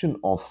selection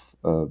of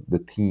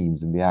the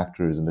themes and the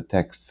actors and the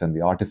texts and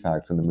the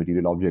artifacts and the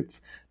material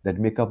objects that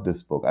make up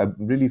this book. I'm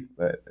really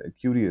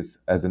curious,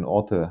 as an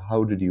author,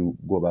 how did you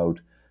go about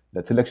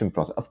that selection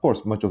process? Of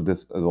course, much of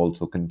this is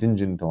also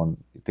contingent on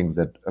things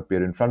that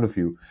appear in front of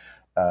you,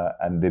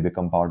 and they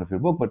become part of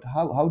your book. But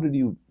how did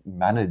you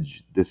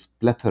manage this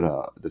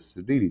plethora, this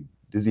really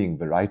dizzying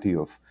variety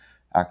of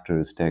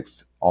actors,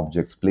 texts,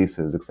 objects,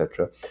 places,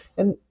 etc.?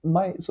 And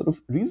my sort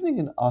of reasoning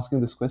in asking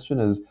this question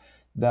is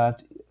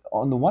that,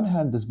 on the one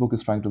hand, this book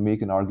is trying to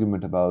make an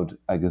argument about,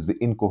 I guess, the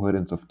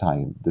incoherence of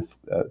time, this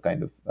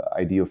kind of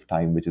idea of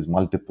time which is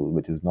multiple,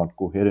 which is not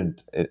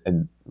coherent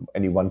in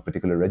any one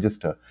particular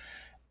register.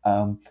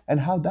 And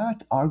how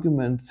that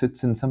argument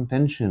sits in some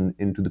tension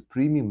into the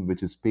premium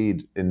which is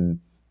paid in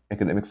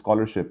academic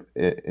scholarship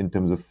in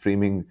terms of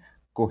framing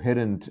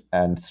coherent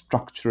and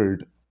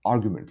structured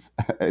arguments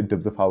in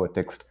terms of how a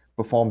text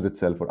performs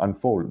itself or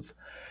unfolds.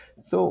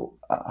 So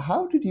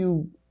how did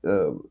you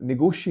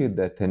negotiate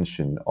that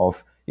tension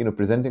of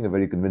presenting a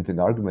very convincing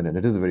argument, and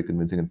it is a very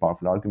convincing and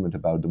powerful argument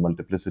about the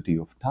multiplicity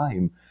of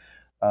time,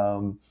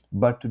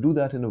 but to do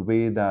that in a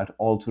way that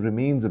also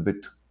remains a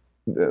bit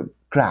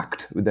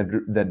cracked,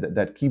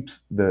 that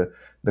keeps the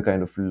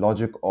kind of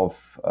logic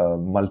of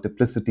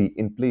multiplicity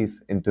in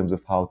place in terms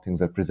of how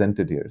things are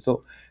presented here.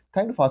 So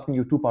kind of asking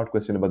you a two-part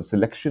question about the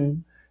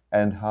selection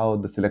and how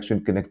the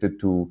selection connected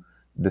to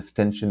this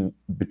tension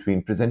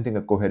between presenting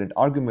a coherent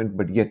argument,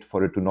 but yet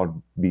for it to not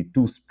be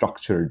too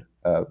structured,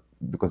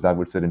 because that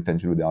would set in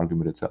tension with the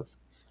argument itself,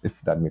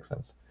 if that makes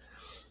sense.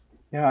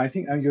 Yeah, I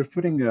think you're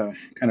putting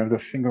kind of the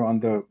finger on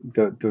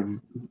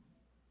the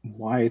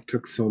why it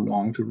took so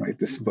long to write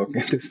this book.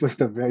 And this was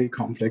the very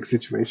complex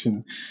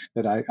situation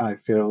that I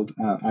felt.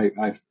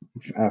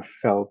 I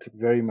felt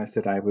very much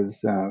that I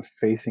was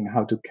facing,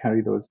 how to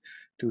carry those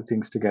two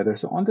things together.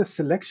 So on the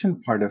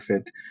selection part of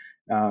it,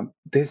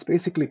 there's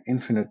basically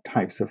infinite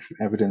types of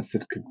evidence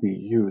that could be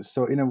used.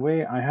 So in a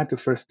way, I had to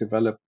first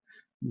develop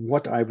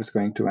what I was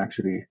going to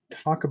actually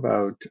talk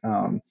about,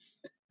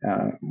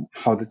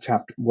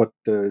 what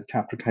the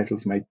chapter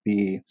titles might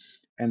be,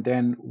 and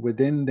then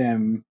within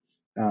them,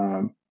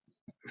 um,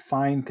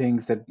 find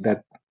things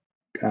that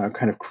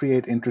kind of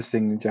create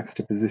interesting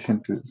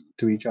juxtaposition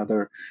to each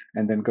other,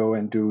 and then go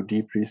and do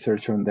deep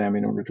research on them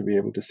in order to be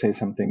able to say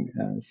something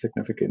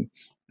significant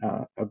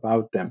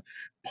about them.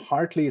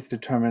 Partly it's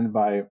determined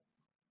by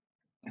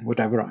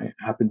whatever I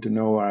happen to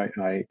know or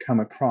I come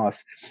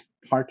across.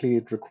 Partly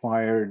it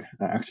required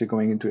actually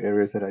going into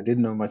areas that I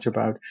didn't know much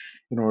about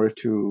in order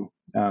to,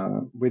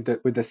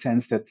 with the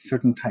sense that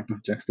certain type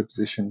of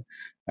juxtaposition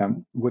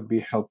would be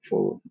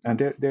helpful.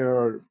 And there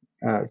are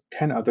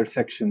 10 other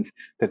sections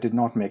that did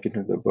not make it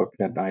into the book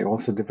that I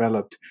also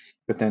developed,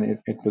 but then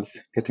it was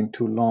getting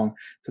too long.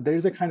 So there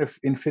is a kind of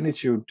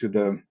infinitude to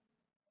the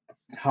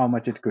how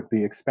much it could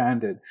be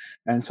expanded.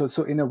 And so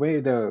in a way,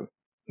 there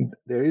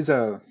is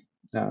a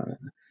uh,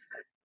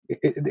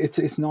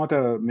 it's not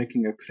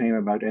making a claim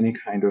about any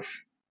kind of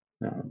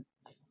uh,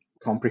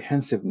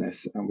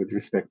 comprehensiveness with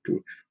respect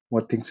to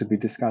what things should be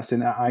discussed.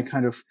 And I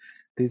kind of,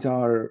 these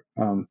are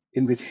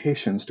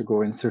invitations to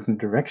go in certain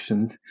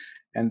directions,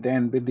 and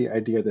then with the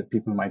idea that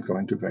people might go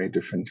into very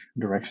different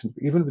directions,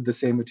 even with the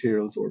same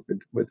materials or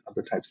with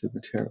other types of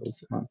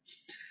materials.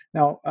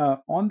 Now,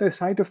 on the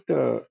side of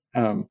the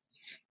um,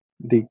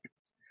 the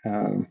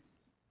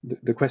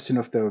question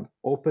of the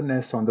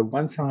openness on the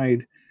one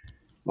side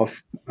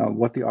of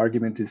what the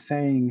argument is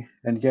saying,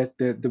 and yet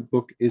the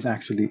book is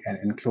actually an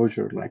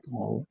enclosure like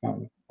all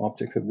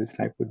objects of this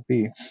type would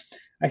be.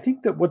 I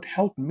think that what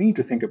helped me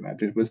to think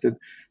about it was that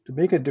to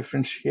make a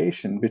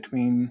differentiation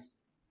between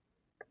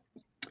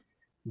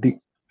the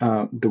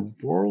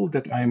world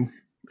that I'm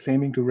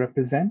claiming to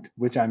represent,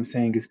 which I'm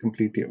saying is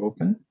completely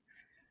open,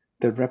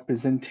 the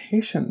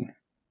representation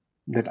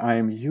that I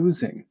am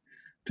using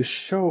to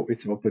show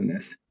its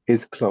openness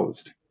is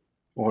closed,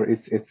 or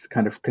it's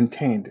kind of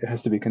contained. It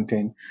has to be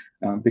contained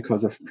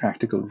because of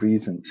practical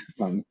reasons.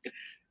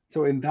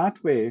 So in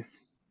that way,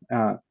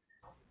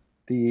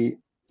 the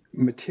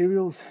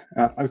materials,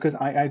 because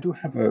I do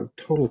have a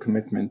total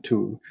commitment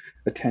to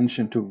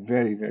attention to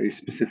very, very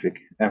specific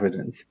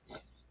evidence.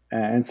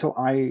 And so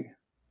I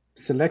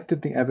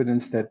selected the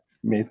evidence that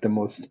made the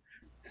most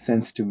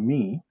sense to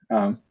me.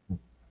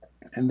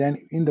 And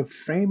then in the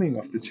framing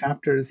of the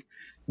chapters,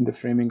 in the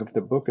framing of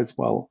the book as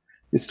well,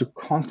 is to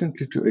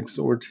constantly to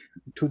exhort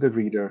to the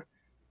reader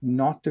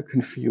not to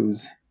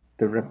confuse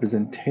the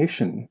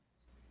representation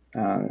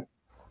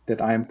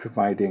that I am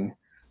providing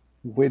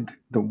with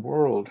the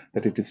world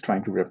that it is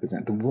trying to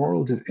represent. The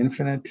world is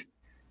infinite,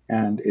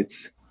 and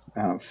it's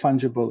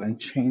fungible and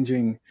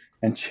changing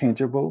and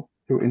changeable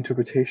through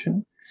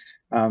interpretation.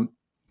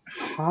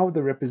 How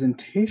the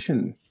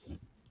representation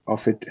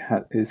of it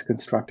is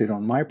constructed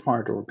on my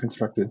part, or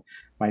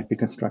might be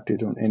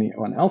constructed on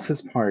anyone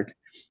else's part,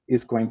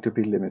 is going to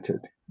be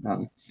limited.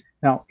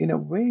 Now, in a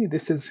way,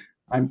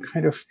 I'm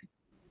kind of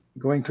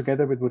going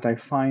together with what I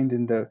find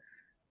in the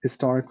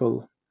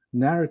historical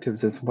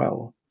narratives as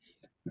well.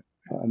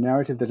 A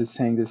narrative that is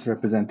saying this,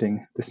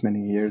 representing this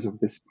many years of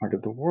this part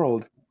of the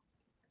world,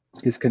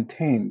 is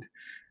contained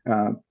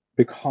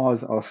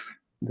because of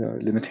the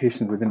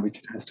limitation within which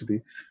it has to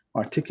be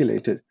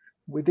articulated.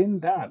 Within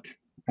that,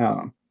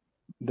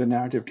 the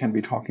narrative can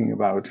be talking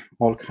about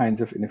all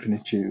kinds of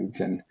infinitudes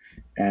and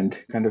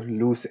kind of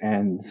loose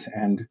ends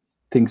and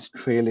things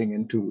trailing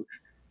into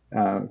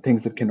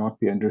things that cannot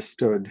be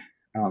understood,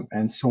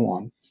 and so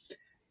on.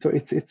 So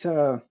it's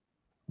a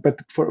but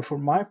for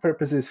my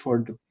purposes, for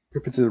the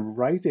purposes of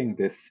writing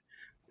this,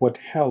 what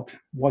helped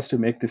was to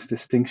make this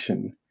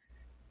distinction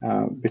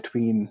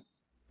between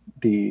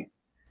the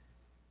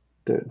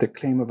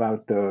claim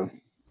about the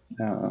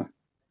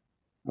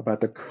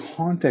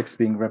context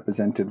being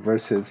represented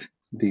versus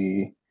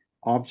the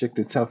object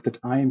itself that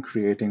I am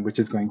creating, which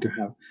is going to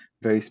have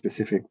very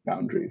specific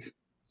boundaries.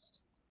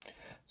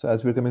 So,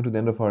 as we're coming to the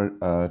end of our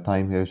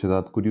time here,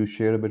 Shehzad, could you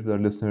share a bit with our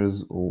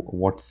listeners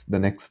what's the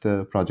next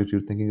project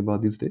you're thinking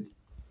about these days?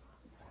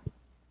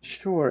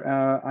 Sure.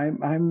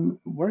 I'm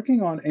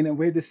working on, in a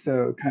way, this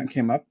kind of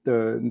came up,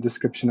 the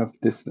description of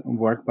this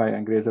work by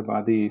Angrez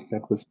Abadi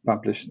that was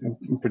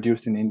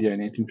produced in India in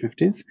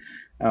 1850s,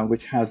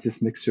 which has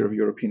this mixture of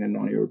European and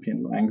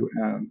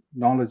non-European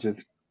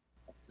knowledges.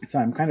 So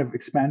I'm kind of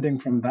expanding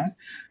from that,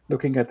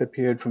 looking at the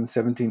period from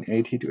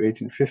 1780 to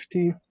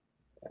 1850,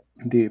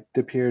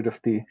 the period of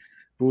the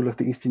rule of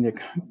the East India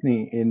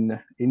Company in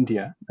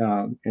India,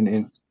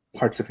 in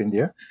parts of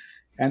India,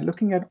 and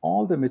looking at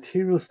all the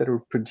materials that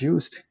were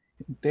produced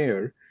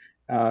there,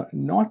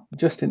 not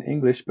just in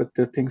English, but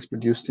the things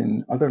produced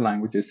in other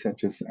languages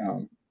such as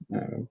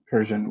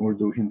Persian,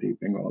 Urdu, Hindi,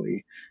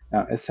 Bengali,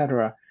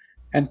 etc.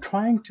 And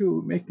trying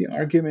to make the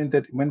argument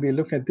that when we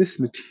look at this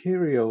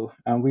material,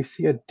 we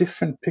see a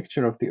different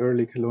picture of the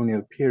early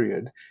colonial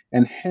period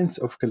and hence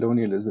of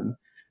colonialism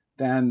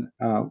than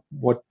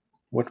what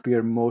we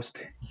are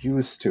most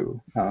used to.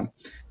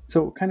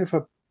 So, kind of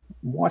a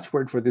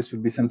watchword for this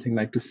would be something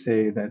like to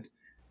say that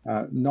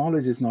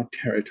knowledge is not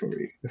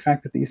territory. The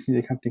fact that the East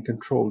India Company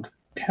controlled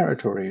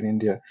territory in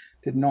India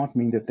did not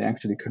mean that they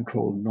actually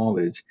controlled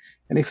knowledge.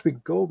 And if we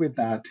go with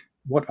that,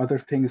 what other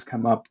things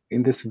come up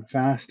in this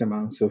vast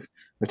amounts of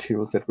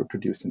materials that were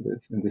produced in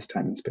this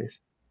time and space?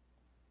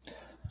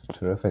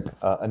 Terrific.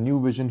 A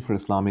New Vision for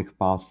Islamic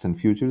Pasts and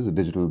Futures, a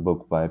digital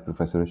book by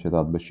Professor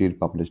Shehzad Bashir,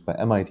 published by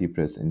MIT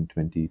Press in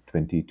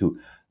 2022.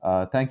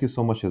 Thank you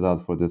so much,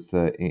 Shehzad, for this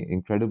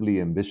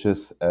incredibly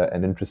ambitious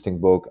and interesting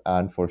book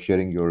and for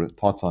sharing your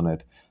thoughts on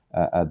it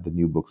at the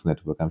New Books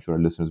Network. I'm sure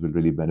our listeners will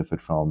really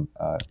benefit from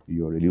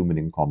your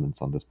illuminating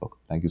comments on this book.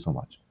 Thank you so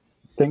much.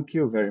 Thank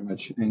you very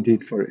much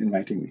indeed for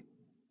inviting me.